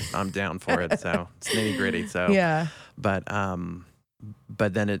 I'm down for it. So it's nitty gritty. So Yeah.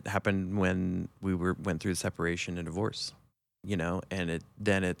 But then it happened when we went through the separation and divorce, and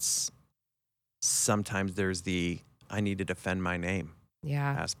it's sometimes there's I need to defend my name Yeah.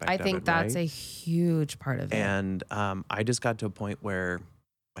 aspect I of think it, that's right? a huge part of it. And I just got to a point where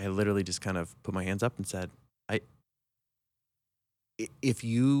I literally just kind of put my hands up and said, if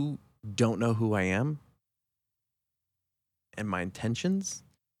you don't know who I am and my intentions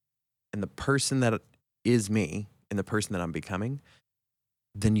and the person that is me and the person that I'm becoming,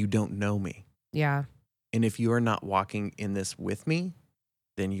 then you don't know me. Yeah. And if you are not walking in this with me,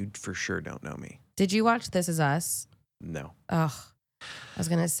 then you for sure don't know me. Did you watch This Is Us? No. Oh, I was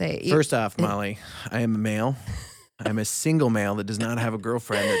going to say. First off, Molly, I am a male. I'm a single male that does not have a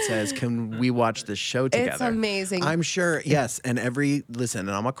girlfriend that says, can we watch this show together? It's amazing. I'm sure, yes. And listen,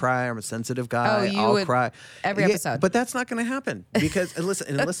 and I'm a crier. I'm a sensitive guy. you I'll would cry. every episode. But that's not going to happen because, and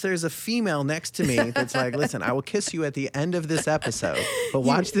listen, unless there's a female next to me that's like, listen, I will kiss you at the end of this episode, but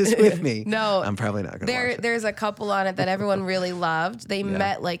watch this with me. No. I'm probably not going to watch it. There's a couple on it that everyone really loved. They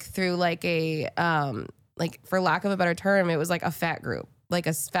met like through like a, like for lack of a better term, it was like a fat group, like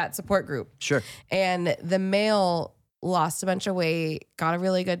a fat support group. Sure. And the male lost a bunch of weight, got a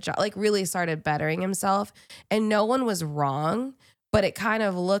really good job, like really started bettering himself. And no one was wrong, but it kind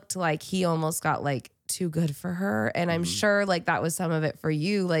of looked like he almost got like too good for her. And I'm sure like that was some of it for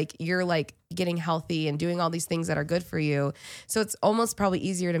you. Like you're like getting healthy and doing all these things that are good for you. So it's almost probably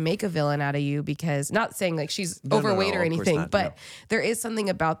easier to make a villain out of you, because not saying like she's overweight or anything, but there is something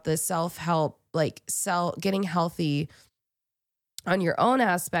about the self-help, like getting healthy on your own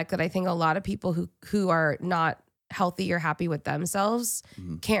aspect that I think a lot of people who are not healthy or happy with themselves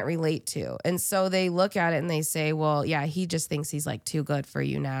can't relate to. And so they look at it and they say, well, yeah, he just thinks he's like too good for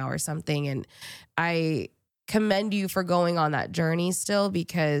you now or something. And I commend you for going on that journey still,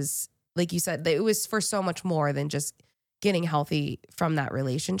 because like you said, it was for so much more than just getting healthy from that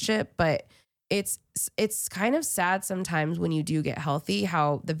relationship. But it's kind of sad sometimes when you do get healthy,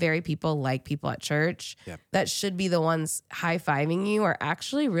 how the very people at church that should be the ones high-fiving you are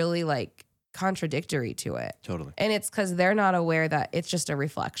actually really like contradictory to it. Totally. And it's because they're not aware that it's just a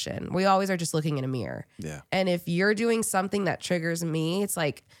reflection. We always are just looking in a mirror. Yeah. And if you're doing something that triggers me, it's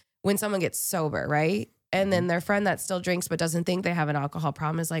like when someone gets sober, right? And then their friend that still drinks but doesn't think they have an alcohol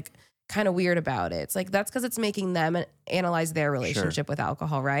problem is like kind of weird about it. It's like, that's because it's making them analyze their relationship with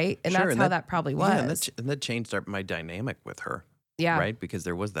alcohol, right? And that's how that probably was. Yeah, and that changed my dynamic with her. Yeah. Right? Because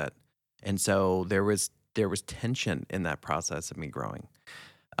there was that. And so there was tension in that process of me growing.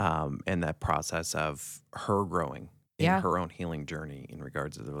 And that process of her growing in her own healing journey in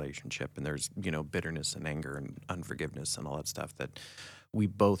regards to the relationship. And there's, bitterness and anger and unforgiveness and all that stuff that we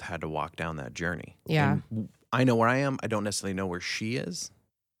both had to walk down that journey. Yeah. And I know where I am. I don't necessarily know where she is,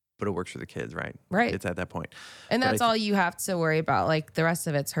 but it works for the kids, right? Right. It's at that point. And that's all you have to worry about. Like the rest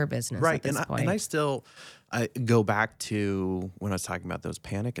of it's her business at this point. And I go back to when I was talking about those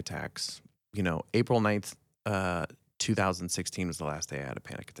panic attacks, April 9th, 2016 was the last day I had a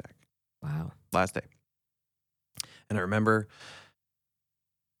panic attack. Wow. Last day. And I remember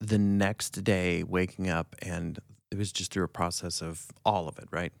the next day waking up, and it was just through a process of all of it,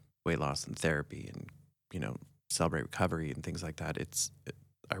 right? Weight loss and therapy and, Celebrate Recovery and things like that.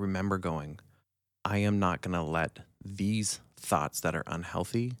 I remember going, I am not going to let these thoughts that are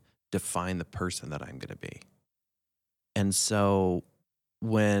unhealthy define the person that I'm going to be. And so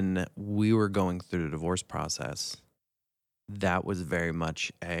when we were going through the divorce process, that was very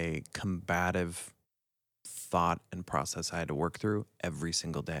much a combative thought and process I had to work through every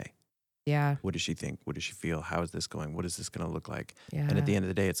single day. Yeah. What does she think? What does she feel? How is this going? What is this going to look like? Yeah. And at the end of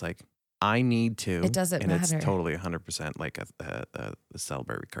the day, it's like, I need to. It doesn't matter. And it's totally 100% like a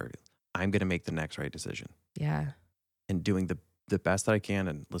Celebrate Recovery. I'm going to make the next right decision. Yeah. And doing the best that I can.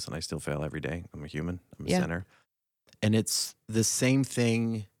 And listen, I still fail every day. I'm a human. I'm a sinner. And it's the same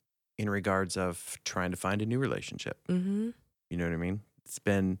thing in regards of trying to find a new relationship. Mm-hmm. You know what I mean? It's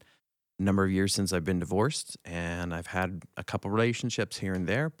been a number of years since I've been divorced, and I've had a couple relationships here and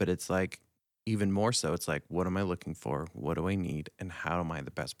there, but it's like even more so, it's like, what am I looking for? What do I need? And how am I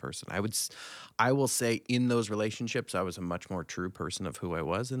the best person? I will say in those relationships, I was a much more true person of who I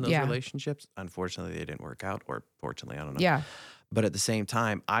was in those relationships. Unfortunately, they didn't work out, or fortunately, I don't know. Yeah. But at the same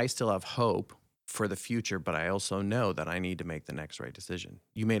time, I still have hope for the future, but I also know that I need to make the next right decision.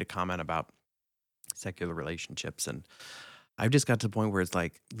 You made a comment about secular relationships, and I've just got to the point where it's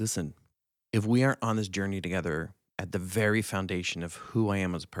like, listen, if we aren't on this journey together at the very foundation of who I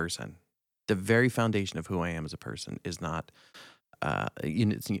am as a person, the very foundation of who I am as a person is not,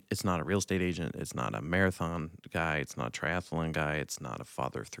 it's not a real estate agent. It's not a marathon guy. It's not a triathlon guy. It's not a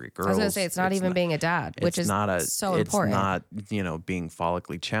father of three girls. I was going to say, it's not even being a dad, which is so important. It's not, being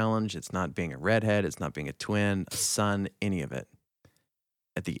follically challenged. It's not being a redhead. It's not being a twin, a son, any of it.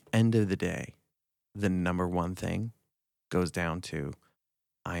 At the end of the day, the number one thing goes down to,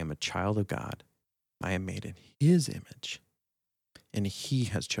 I am a child of God. I am made in His image, and He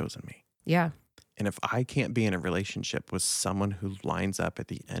has chosen me. Yeah. And if I can't be in a relationship with someone who lines up at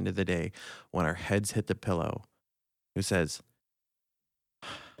the end of the day when our heads hit the pillow, who says,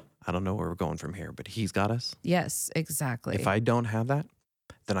 I don't know where we're going from here, but He's got us. Yes, exactly. If I don't have that,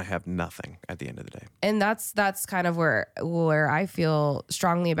 then I have nothing at the end of the day. And that's kind of where I feel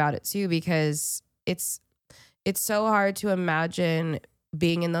strongly about it too, because it's so hard to imagine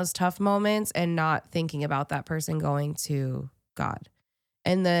being in those tough moments and not thinking about that person going to God.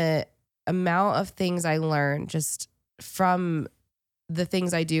 And the amount of things I learn just from the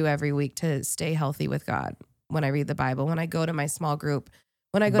things I do every week to stay healthy with God, when I read the Bible, when I go to my small group,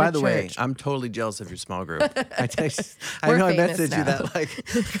 when I go to church. By the way, I'm totally jealous of your small group. I know I messaged you that like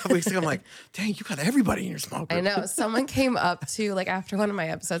a couple weeks ago. I'm like, dang, you got everybody in your small group. I know. Someone came up to, like, after one of my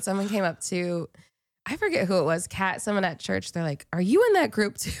episodes, I forget who it was, someone at church. They're like, are you in that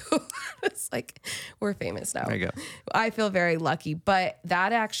group too? It's like, we're famous now. There you go. I feel very lucky. But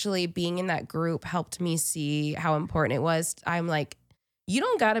that actually, being in that group helped me see how important it was. I'm like, you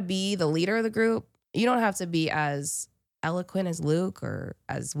don't got to be the leader of the group. You don't have to be as eloquent as Luke or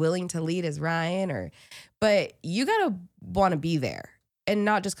as willing to lead as Ryan, but you got to want to be there. And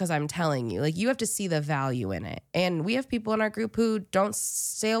not just because I'm telling you, like, you have to see the value in it. And we have people in our group who don't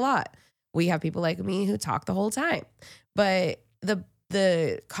say a lot. We have people like me who talk the whole time. But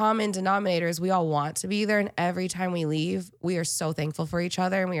the common denominator is we all want to be there. And every time we leave, we are so thankful for each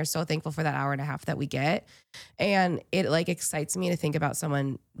other. And we are so thankful for that hour and a half that we get. And it like excites me to think about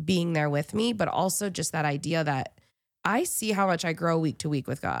someone being there with me, but also just that idea that I see how much I grow week to week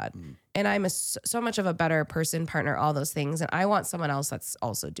with God. And I'm so much of a better person, partner, all those things. And I want someone else that's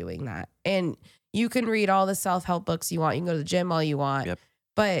also doing that. And you can read all the self-help books you want. You can go to the gym all you want. Yep.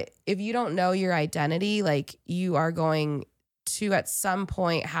 But if you don't know your identity, like, you are going to at some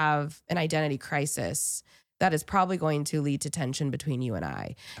point have an identity crisis that is probably going to lead to tension between you and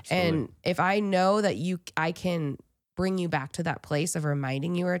I. Absolutely. And if I know that I can bring you back to that place of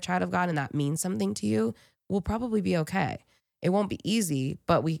reminding you are a child of God and that means something to you, we'll probably be okay. It won't be easy,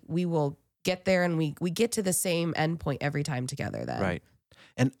 but we will get there, and we get to the same endpoint every time together then. Right.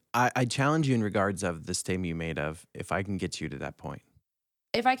 And I challenge you in regards of the statement you made of, if I can get you to that point.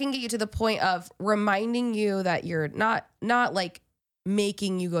 If I can get you to the point of reminding you that you're not like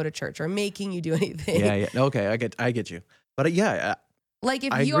making you go to church or making you do anything. Yeah. Okay, I get you. But like,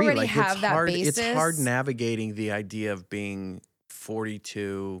 if I you agree. already Like, have that basis. It's hard navigating the idea of being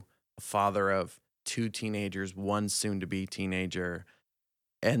 42, a father of 2 teenagers, 1 soon-to-be teenager,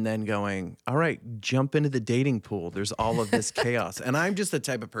 and then going, all right, jump into the dating pool. There's all of this chaos. And I'm just the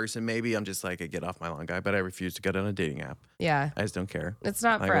type of person, maybe I'm just like a get off my lawn guy, but I refuse to get on a dating app. Yeah. I just don't care. It's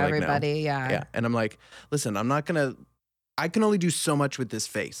not for everybody. No. Yeah. Yeah. And I'm like, listen, I can only do so much with this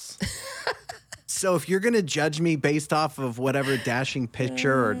face. So if you're going to judge me based off of whatever dashing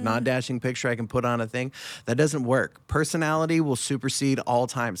picture or not dashing picture I can put on a thing, that doesn't work. Personality will supersede all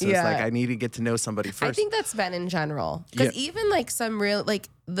time. So it's like, I need to get to know somebody first. I think that's been in general. Because even like some real, like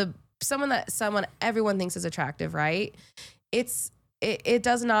someone everyone thinks is attractive, right? It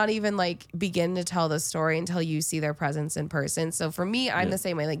does not even like begin to tell the story until you see their presence in person. So for me, I'm the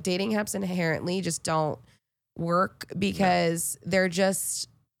same way. Like, dating apps inherently just don't work because they're just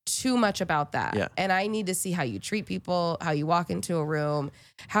too much about that. Yeah. And I need to see how you treat people, how you walk into a room,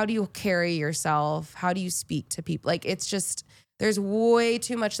 how do you carry yourself, how do you speak to people? Like, it's just, there's way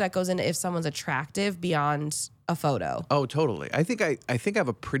too much that goes into if someone's attractive beyond a photo. Oh, totally. I think I have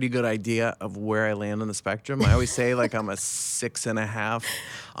a pretty good idea of where I land on the spectrum. I always say like I'm a 6.5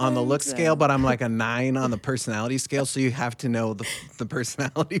 on the look scale, but I'm like a 9 on the personality scale. So you have to know the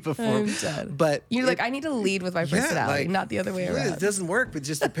personality before. I'm dead. But you're like, I need to lead with my personality, not the other way around. It doesn't work with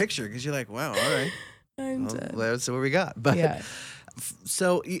just a picture because you're like, wow, all right. I'm dead. That's what we got. But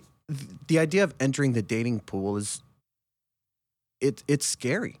so the idea of entering the dating pool is it's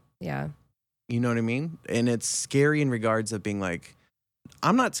scary. Yeah. You know what I mean? And it's scary in regards of being like,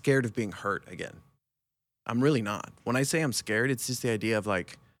 I'm not scared of being hurt again. I'm really not. When I say I'm scared, it's just the idea of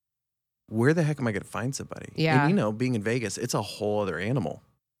like, where the heck am I going to find somebody? Yeah. And being in Vegas, it's a whole other animal.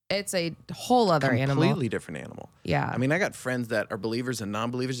 It's a whole other animal. Completely different animal. Yeah. I mean, I got friends that are believers and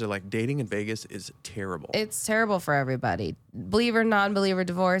non-believers. They're like, dating in Vegas is terrible. It's terrible for everybody. Believer, non-believer,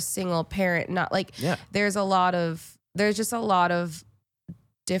 divorce, single, parent, not like, there's just a lot of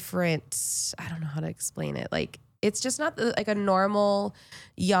different, I don't know how to explain it. Like, it's just not like a normal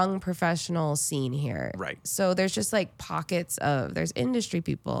young professional scene here. Right. So there's just like pockets of, there's industry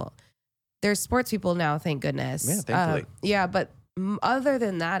people, there's sports people now, thank goodness. Yeah, thankfully. But other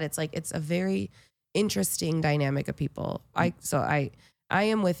than that, it's like, it's a very interesting dynamic of people. I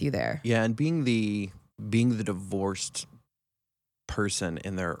am with you there. Yeah. And being the divorced person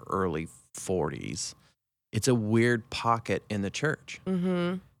in their early 40s, it's a weird pocket in the church.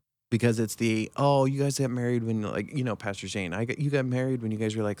 Mm-hmm. Because it's you guys got married when, like, Pastor Shane, you got married when you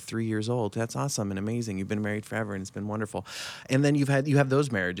guys were like 3 years old. That's awesome and amazing. You've been married forever and it's been wonderful. And then you have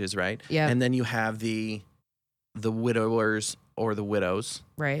those marriages, right? Yeah. And then you have the widowers or the widows.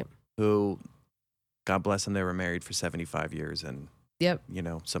 Right. Who, God bless them, they were married for 75 years and,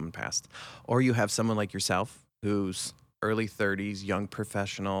 someone passed. Or you have someone like yourself who's early 30s, young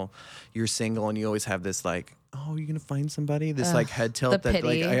professional, you're single, and you always have this like, oh, you're gonna find somebody? This like head tilt that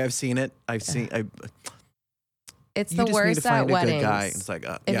like I've seen it. It's the worst at weddings. Good guy. It's like,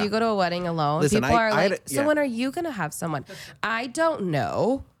 if you go to a wedding alone, people are like, so when are you gonna have someone? I don't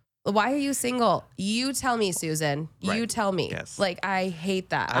know. Why are you single? You tell me, Susan. You Right. tell me. Yes. Like, I hate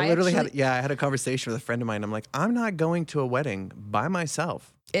that. I literally had a conversation with a friend of mine. I'm like, I'm not going to a wedding by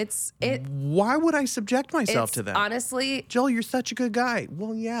myself. Why would I subject myself to that? Honestly, Joel, you're such a good guy.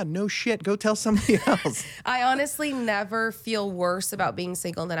 Well, yeah, no shit. Go tell somebody else. I honestly never feel worse about being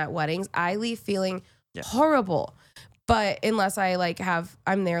single than at weddings. I leave feeling horrible. But unless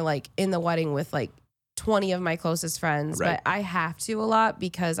I'm there like in the wedding with like 20 of my closest friends, Right. but I have to a lot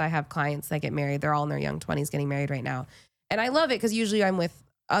because I have clients that get married. They're all in their young 20s getting married right now. And I love it because usually I'm with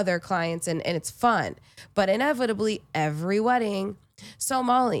other clients and it's fun. But inevitably, every wedding. So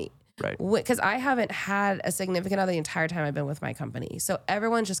Molly, Right. because I haven't had a significant other the entire time I've been with my company. So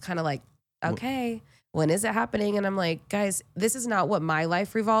everyone's just kind of like, okay, when is it happening? And I'm like, guys, this is not what my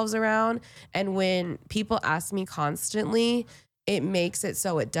life revolves around. And when people ask me constantly, it makes it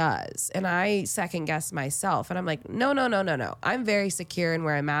so it does. And I second guess myself. And I'm like, no. I'm very secure in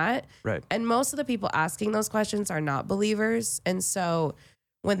where I'm at. Right. And most of the people asking those questions are not believers. And so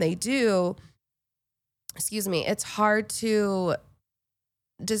when they do, it's hard to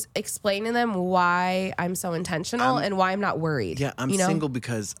just explain to them why I'm so intentional and why I'm not worried. Yeah, I'm single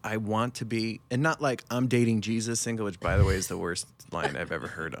because I want to be, and not like I'm dating Jesus single, which by the way is the worst line I've ever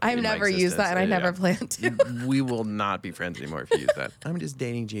heard. I've never used that and I never plan to. We will not be friends anymore if you use that. I'm just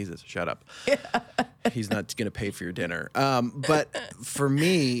dating Jesus. Shut up. Yeah. He's not going to pay for your dinner. But for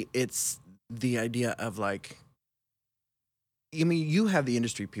me, it's the idea of like, I mean, you have the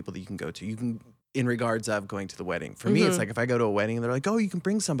industry people that you can go to. You can, in regards of going to the wedding. For me, it's like if I go to a wedding and they're like, oh, you can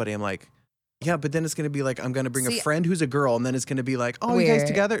bring somebody. I'm like, yeah, but then it's going to be like, I'm going to bring a friend who's a girl. And then it's going to be like, oh, you guys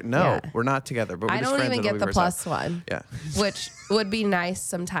together? No, we're not together. But we're just friends. I don't even get the plus one. Yeah. Which would be nice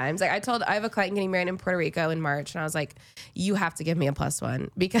sometimes. Like I have a client getting married in Puerto Rico in March. And I was like, you have to give me a plus one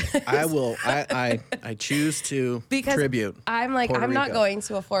because I will. I choose to tribute. I'm like, Puerto I'm not Rico. going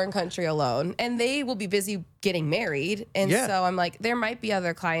to a foreign country alone. And they will be busy getting married. And so I'm like, there might be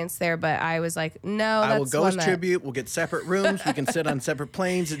other clients there, but I was like, no, that's I will go as tribute. We'll get separate rooms. We can sit on separate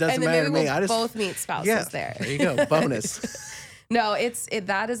planes. It doesn't matter to me. I just both meet spouses there. There you go. Bonus. No,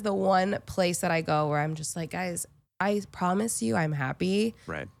 that is the one place that I go where I'm just like, guys, I promise you I'm happy.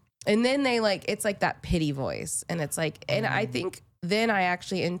 Right. And then it's like that pity voice. And it's like, and I think then I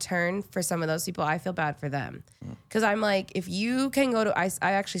actually, in turn, for some of those people, I feel bad for them. Because I'm like, if you can go to, I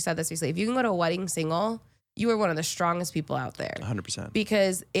actually said this recently, if you can go to a wedding single, you are one of the strongest people out there. 100%.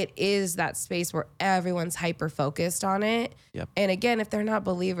 Because it is that space where everyone's hyper focused on it. Yep. And again, if they're not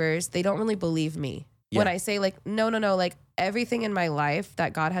believers, they don't really believe me. Yeah. When I say like, no, like everything in my life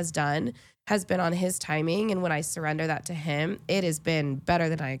that God has done has been on his timing. And when I surrender that to him, it has been better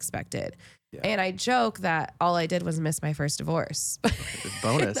than I expected. Yeah. And I joke that all I did was miss my first divorce.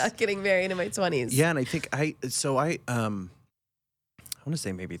 Bonus. Not getting married in my 20s. Yeah. And I think I want to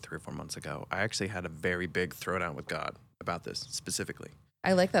say maybe 3 or 4 months ago, I actually had a very big throwdown with God about this specifically.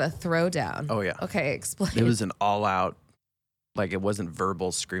 I like that, a throwdown. Oh, yeah. Okay, explain. It was an all out, like it wasn't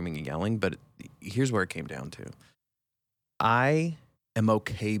verbal screaming and yelling, but here's where it came down to. I am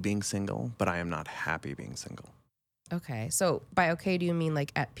okay being single, but I am not happy being single. Okay. So by okay, do you mean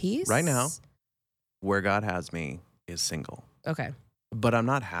like at peace? Right now, where God has me is single. Okay. But I'm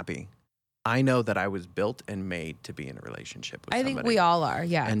not happy. I know that I was built and made to be in a relationship with somebody. I think we all are,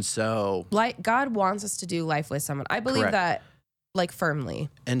 yeah. And so, like, God wants us to do life with someone. I believe that, like, firmly.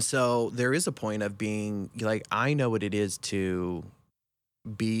 And so there is a point of being, like, I know what it is to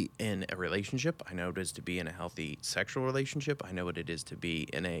be in a relationship. I know what it is to be in a healthy sexual relationship. I know what it is to be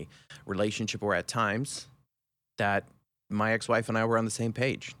in a relationship where at times that my ex-wife and I were on the same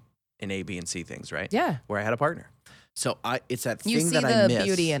page in A, B, and C things, right? Yeah. Where I had a partner. So it's that thing you see that I miss. the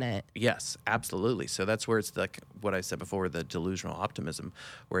beauty in it. Yes, absolutely. So that's where it's like what I said before, the delusional optimism,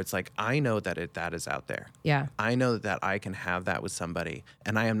 where it's like, I know that that is out there. Yeah. I know that I can have that with somebody,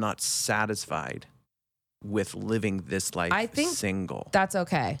 and I am not satisfied with living this life I think single. That's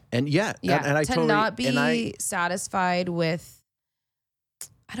okay. And and I to totally, not be satisfied with,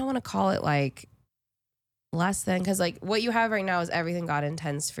 I don't want to call it like less than, because like what you have right now is everything God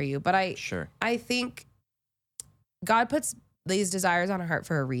intends for you. But I think God puts these desires on a heart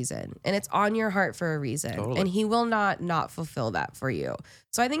for a reason, and it's on your heart for a reason. Totally. And he will not fulfill that for you.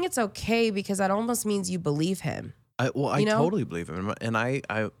 So I think it's okay, because that almost means you believe him. I totally believe him. And I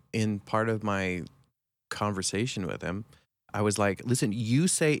in part of my conversation with him, I was like, listen, you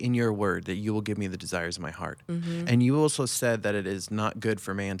say in your word that you will give me the desires of my heart. Mm-hmm. And you also said that it is not good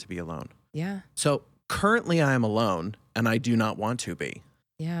for man to be alone. Yeah. So currently I am alone, and I do not want to be.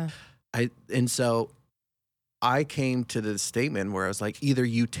 Yeah. So I came to the statement where I was like, either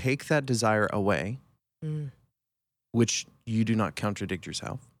you take that desire away, which you do not contradict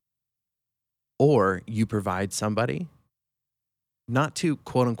yourself, or you provide somebody not to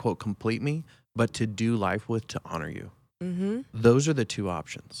quote unquote complete me, but to do life with, to honor you. Mm-hmm. Those are the two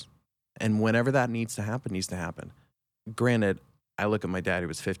options. And whenever that needs to happen, needs to happen. Granted, I look at my dad who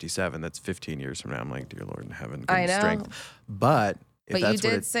was 57. That's 15 years from now. I'm like, dear Lord in heaven, give I me know. strength. But if But you that's what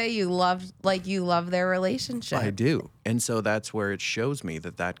did say you love their relationship. I do. And so that's where it shows me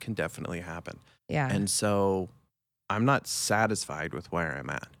that can definitely happen. Yeah. And so I'm not satisfied with where I'm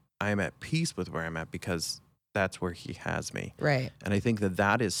at. I am at peace with where I'm at because that's where he has me. Right. And I think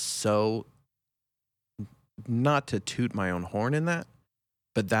that is so, not to toot my own horn in that,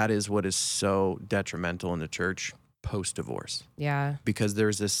 but that is what is so detrimental in the church post-divorce. Yeah. Because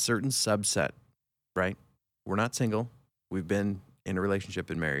there's this certain subset, right? We're not single. We've been in a relationship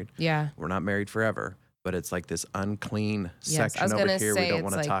and married. Yeah. We're not married forever, but it's like this unclean Yes, I was section over gonna here we say don't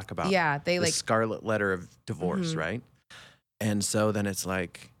want it's to talk about. Yeah, they the like scarlet letter of divorce, Mhm. right? And so then it's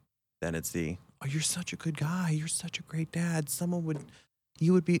like, then it's the, oh, you're such a good guy. You're such a great dad.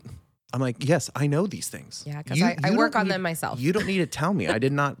 You would be. I'm like, yes, I know these things. Yeah, because I work on them myself. You don't need to tell me. I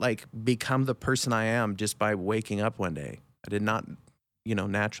did not like become the person I am just by waking up one day. I did not,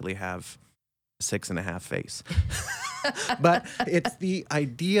 naturally have a 6.5 face. But it's the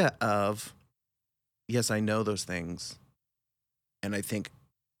idea of, yes, I know those things. And I think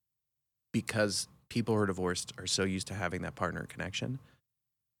because people who are divorced are so used to having that partner connection,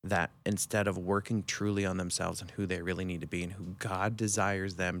 that instead of working truly on themselves and who they really need to be and who God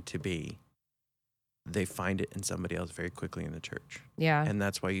desires them to be, they find it in somebody else very quickly in the church. Yeah. And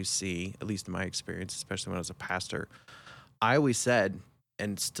that's why you see, at least in my experience, especially when I was a pastor, I always said,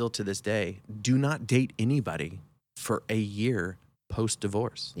 and still to this day, do not date anybody for a year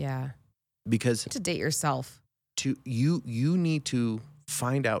post-divorce. Yeah. Because To date yourself. you need to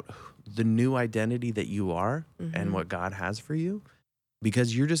find out the new identity that you are Mhm. and what God has for you,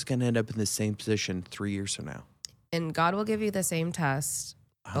 because you're just going to end up in the same position 3 years from now. And God will give you the same test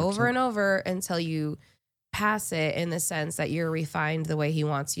 100%. over and over until you pass it, in the sense that you're refined the way he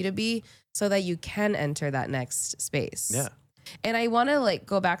wants you to be, so that you can enter that next space. Yeah. And I want to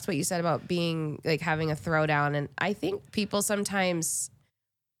go back to what you said about being having a throwdown. And I think people sometimes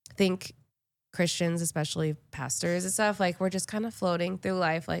think, Christians, especially pastors and stuff, we're just kind of floating through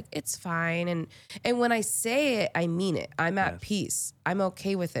life, it's fine. And when I say it, I mean it. I'm at Yes. peace. I'm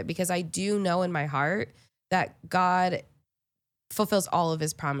okay with it, because I do know in my heart that God fulfills all of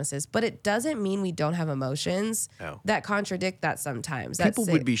his promises. But it doesn't mean we don't have emotions that contradict that sometimes. People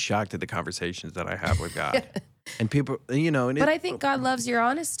would be shocked at the conversations that I have with God. And people, and but I think God loves your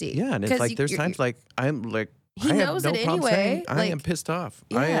honesty. yeah, and it's there's times I'm like, He I knows have no it problem anyway. saying I am pissed off.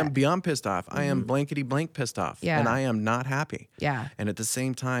 I Yeah. am beyond pissed off. I am Mhm. blankety blank pissed off. Yeah. And I am not happy. Yeah. And at the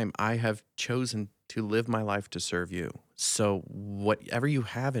same time, I have chosen to live my life to serve you. So whatever you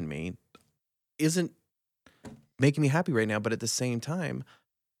have in me isn't making me happy right now. But at the same time,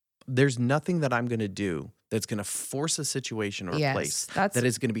 there's nothing that I'm going to do that's going to force a situation or a place that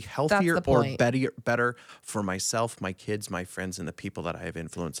is going to be healthier the or point. better for myself, my kids, my friends, and the people that I have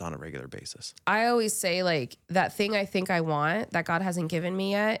influence on a regular basis. I always say, that thing I think I want that God hasn't given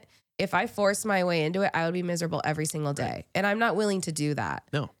me yet, if I forced my way into it, I would be miserable every single day. Right. And I'm not willing to do that.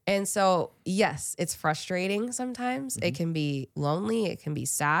 No. And so, yes, it's frustrating sometimes. Mm-hmm. It can be lonely. It can be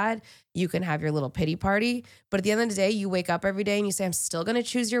sad. You can have your little pity party. But at the end of the day, you wake up every day and you say, I'm still going to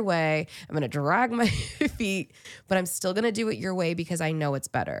choose your way. I'm going to drag my feet, but I'm still going to do it your way because I know it's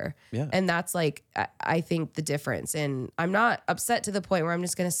better. Yeah. And that's I think the difference. And I'm not upset to the point where I'm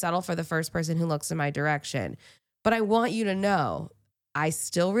just going to settle for the first person who looks in my direction. But I want you to know, I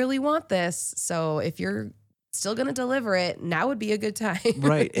still really want this. So if you're still going to deliver it, now would be a good time.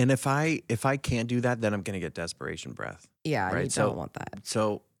 Right. And if I can't do that, then I'm going to get desperation breath. Yeah, Right. you don't want that.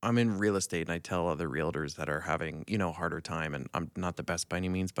 So I'm in real estate, and I tell other realtors that are having, a harder time, and I'm not the best by any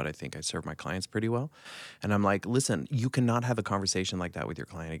means, but I think I serve my clients pretty well. And I'm like, listen, you cannot have a conversation like that with your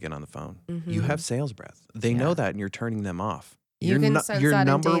client again on the phone. Mm-hmm. You have sales breath. They know that, and you're turning them off. You can sense your that in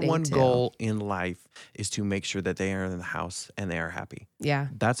number dating, one too. goal in life is to make sure that they are in the house and they are happy. Yeah.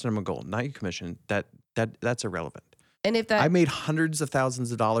 That's number one goal, not your commission. That's irrelevant. And if that I made hundreds of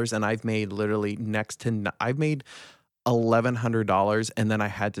thousands of dollars, and I've made literally I've made $1,100, and then I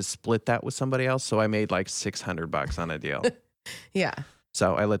had to split that with somebody else, so I made like $600 on a deal. yeah.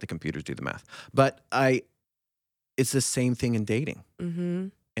 So I let the computers do the math. But it's the same thing in dating, Mm-hmm.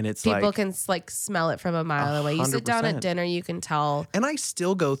 and it's People can smell it from a mile away. You sit down 100%. at dinner, you can tell. And I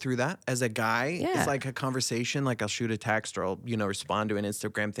still go through that as a guy. Yeah. It's like a conversation. Like I'll shoot a text or I'll, respond to an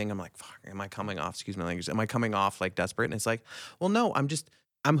Instagram thing. I'm like, fuck, am I coming off? Excuse my language. Am I coming off desperate? And it's like, well, no,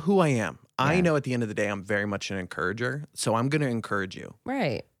 I'm who I am. I Yeah. know at the end of the day, I'm very much an encourager. So I'm going to encourage you.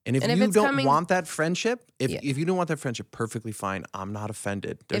 Right. And if And if you it's don't coming- want that friendship, if Yeah. you don't want that friendship, perfectly fine. I'm not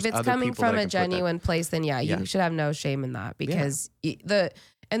offended. There's if it's other coming people that from I a can put that- genuine place, then Yeah. you should have no shame in that, because the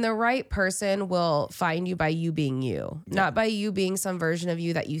right person will find you by you being you, not by you being some version of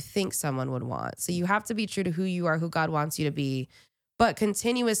you that you think someone would want. So you have to be true to who you are, who God wants you to be, but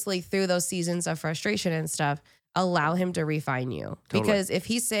continuously through those seasons of frustration and stuff, allow him to refine you. Totally. Because if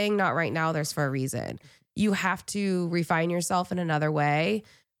he's saying not right now, there's for a reason. You have to refine yourself in another way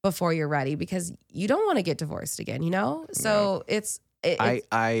before you're ready, because you don't want to get divorced again, So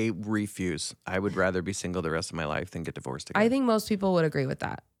I refuse. I would rather be single the rest of my life than get divorced again. I think most people would agree with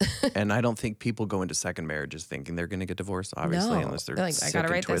that. And I don't think people go into second marriages thinking they're going to get divorced, obviously, No. unless they're Like, sick I got it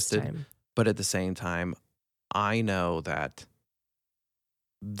and right twisted. this time. But at the same time, I know that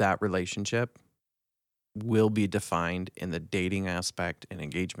relationship will be defined in the dating aspect and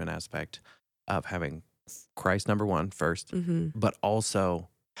engagement aspect of having Christ number one first, but also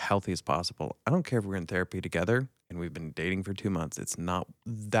healthy as possible. I don't care if we're in therapy together and we've been dating for 2 months. It's not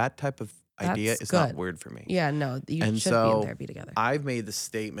that type of idea. That's It's not good. weird for me. Yeah, no, you And should be so in therapy together. I've made the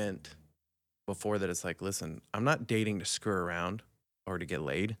statement before that it's like, listen, I'm not dating to screw around or to get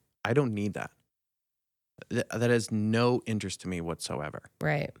laid. I don't need that. That has no interest to me whatsoever.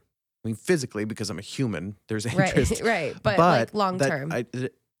 Right. I mean, physically, because I'm a human, there's interest. Right. But like long term,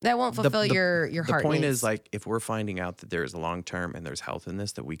 that won't fulfill your the heart point needs. is, like, if we're finding out that there is a long term and there's health in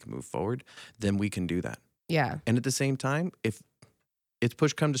this, that we can move forward, then we can do that. Yeah. And at the same time, if it's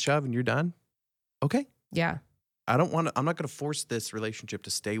push come to shove and you're done, okay. Yeah. I'm not going to force this relationship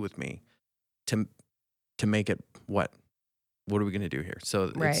to stay with me to make it what? What are we going to do here?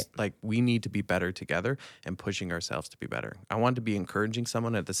 So it's like we need to be better together and pushing ourselves to be better. I want to be encouraging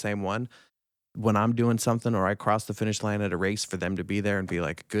someone at the same one when I'm doing something or I cross the finish line at a race, for them to be there and be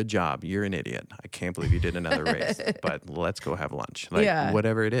like, good job. You're an idiot. I can't believe you did another race, but let's go have lunch. Like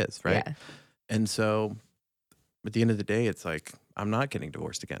whatever it is. Right. Yeah. And so at the end of the day, it's like, I'm not getting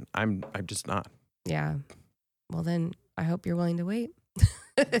divorced again. I'm just not. Yeah. Well, then I hope you're willing to wait.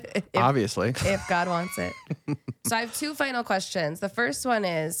 Obviously. If God wants it. So I have 2 final questions. The first one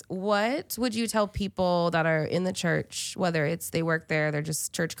is, what would you tell people that are in the church, whether it's they work there, they're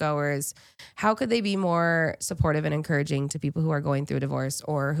just churchgoers, how could they be more supportive and encouraging to people who are going through divorce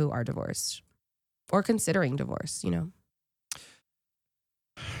or who are divorced or considering divorce,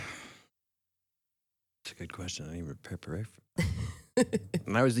 It's a good question. I didn't even prepare for it.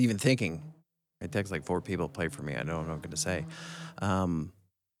 And I was even thinking, I text like 4 people play for me. I know what I'm going to say.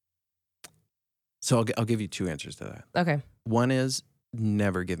 So I'll give you 2 answers to that. Okay. One is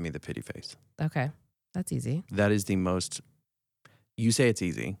never give me the pity face. Okay. That's easy. That is the most, you say it's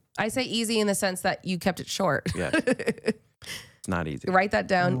easy. I say easy in the sense that you kept it short. Yes. It's not easy. Write that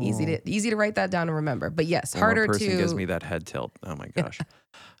down. Easy to write that down and remember. But yes, harder one person to. gives me that head tilt. Oh my gosh.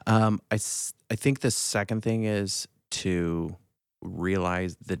 I think the second thing is to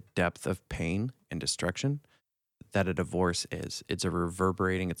realize the depth of pain and destruction that a divorce is. It's a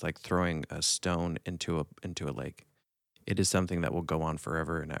reverberating. It's like throwing a stone into a lake. It is something that will go on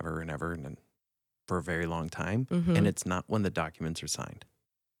forever and ever and ever and for a very long time. Mhm. And it's not when the documents are signed.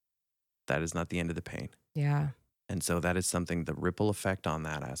 That is not the end of the pain. Yeah. And so that is something, the ripple effect on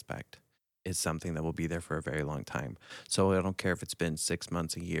that aspect is something that will be there for a very long time. So I don't care if it's been 6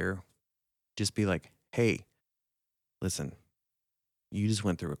 months, a year, just be like, hey, listen, you just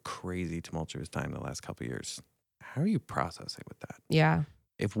went through a crazy tumultuous time the last couple of years. How are you processing with that? Yeah.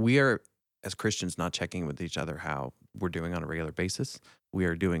 If we are, as Christians, not checking with each other how we're doing on a regular basis, we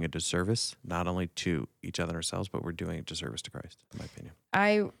are doing a disservice, not only to each other and ourselves, but we're doing a disservice to Christ, in my opinion.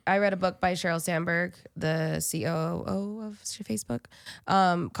 I read a book by Sheryl Sandberg, the COO of Facebook,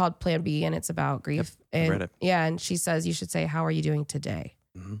 called Plan B, and it's about grief. Yep, and I read it. Yeah, and she says you should say, how are you doing today?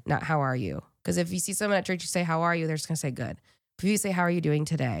 Mm-hmm. Not how are you? Because if you see someone at church, you say, how are you? They're just going to say good. If you say, how are you doing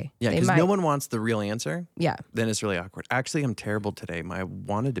today? Yeah, because no one wants the real answer. Yeah. Then it's really awkward. Actually, I'm terrible today. I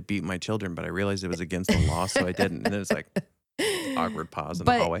wanted to beat my children, but I realized it was against the law, so I didn't. And then it's like awkward pause in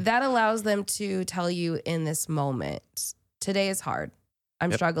the hallway. But that allows them to tell you in this moment, today is hard.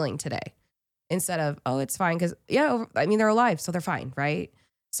 I'm struggling today. Instead of, oh, it's fine. Because, they're alive, so they're fine, right?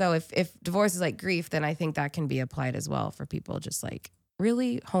 So if divorce is like grief, then I think that can be applied as well for people. Just like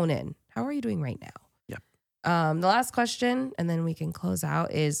really hone in. How are you doing right now? The last question, and then we can close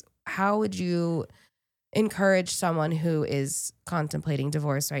out, is how would you encourage someone who is contemplating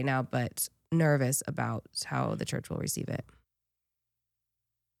divorce right now but nervous about how the church will receive it?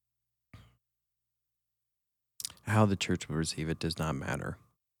 How the church will receive it does not matter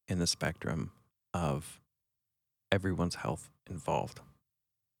in the spectrum of everyone's health involved.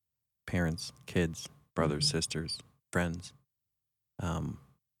 Parents, kids, brothers, sisters, friends.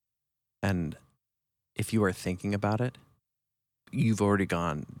 And if you are thinking about it, you've already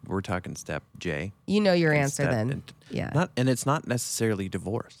gone, we're talking step J. You know your and answer step- then. and Yeah. and it's not necessarily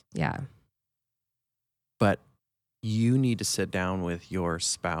divorce, Yeah. but you need to sit down with your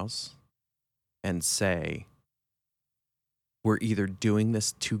spouse and say, we're either doing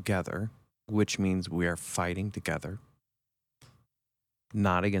this together, which means we are fighting together,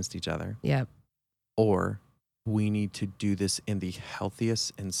 not against each other, Yep. or we need to do this in the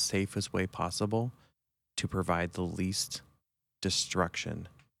healthiest and safest way possible to provide the least destruction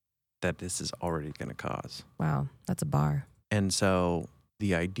that this is already going to cause. Wow. That's a bar. And so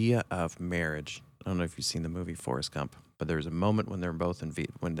the idea of marriage, I don't know if you've seen the movie Forrest Gump, but there's a moment when they're both in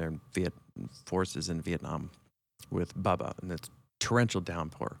forces in Vietnam with Bubba, and it's torrential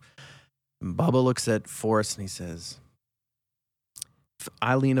downpour. And Bubba looks at Forrest and he says, if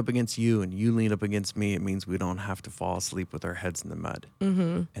I lean up against you and you lean up against me, it means we don't have to fall asleep with our heads in the mud.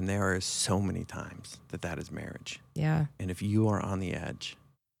 Mm-hmm. And there are so many times that is marriage. Yeah. And if you are on the edge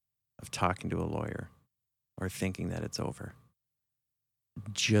of talking to a lawyer or thinking that it's over,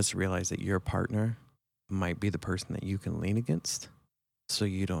 just realize that your partner might be the person that you can lean against so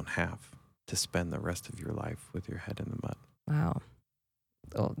you don't have to spend the rest of your life with your head in the mud. Wow.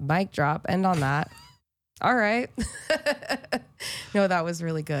 Oh, mic drop. End on that. All right. No, that was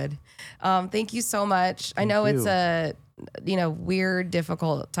really good. Thank you so much. I know it's a weird,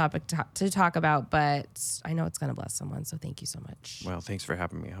 difficult topic to talk about, but I know it's going to bless someone. So thank you so much. Well, thanks for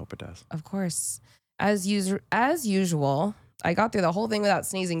having me. I hope it does. Of course. As usual, I got through the whole thing without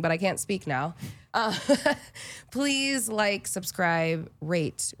sneezing, but I can't speak now. Please like, subscribe,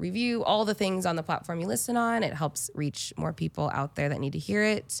 rate, review, all the things on the platform you listen on. It helps reach more people out there that need to hear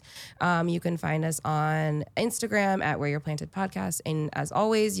it. You can find us on Instagram at Where You're Planted Podcast. And as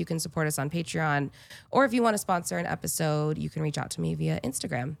always, you can support us on Patreon. Or if you want to sponsor an episode, you can reach out to me via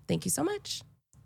Instagram. Thank you so much.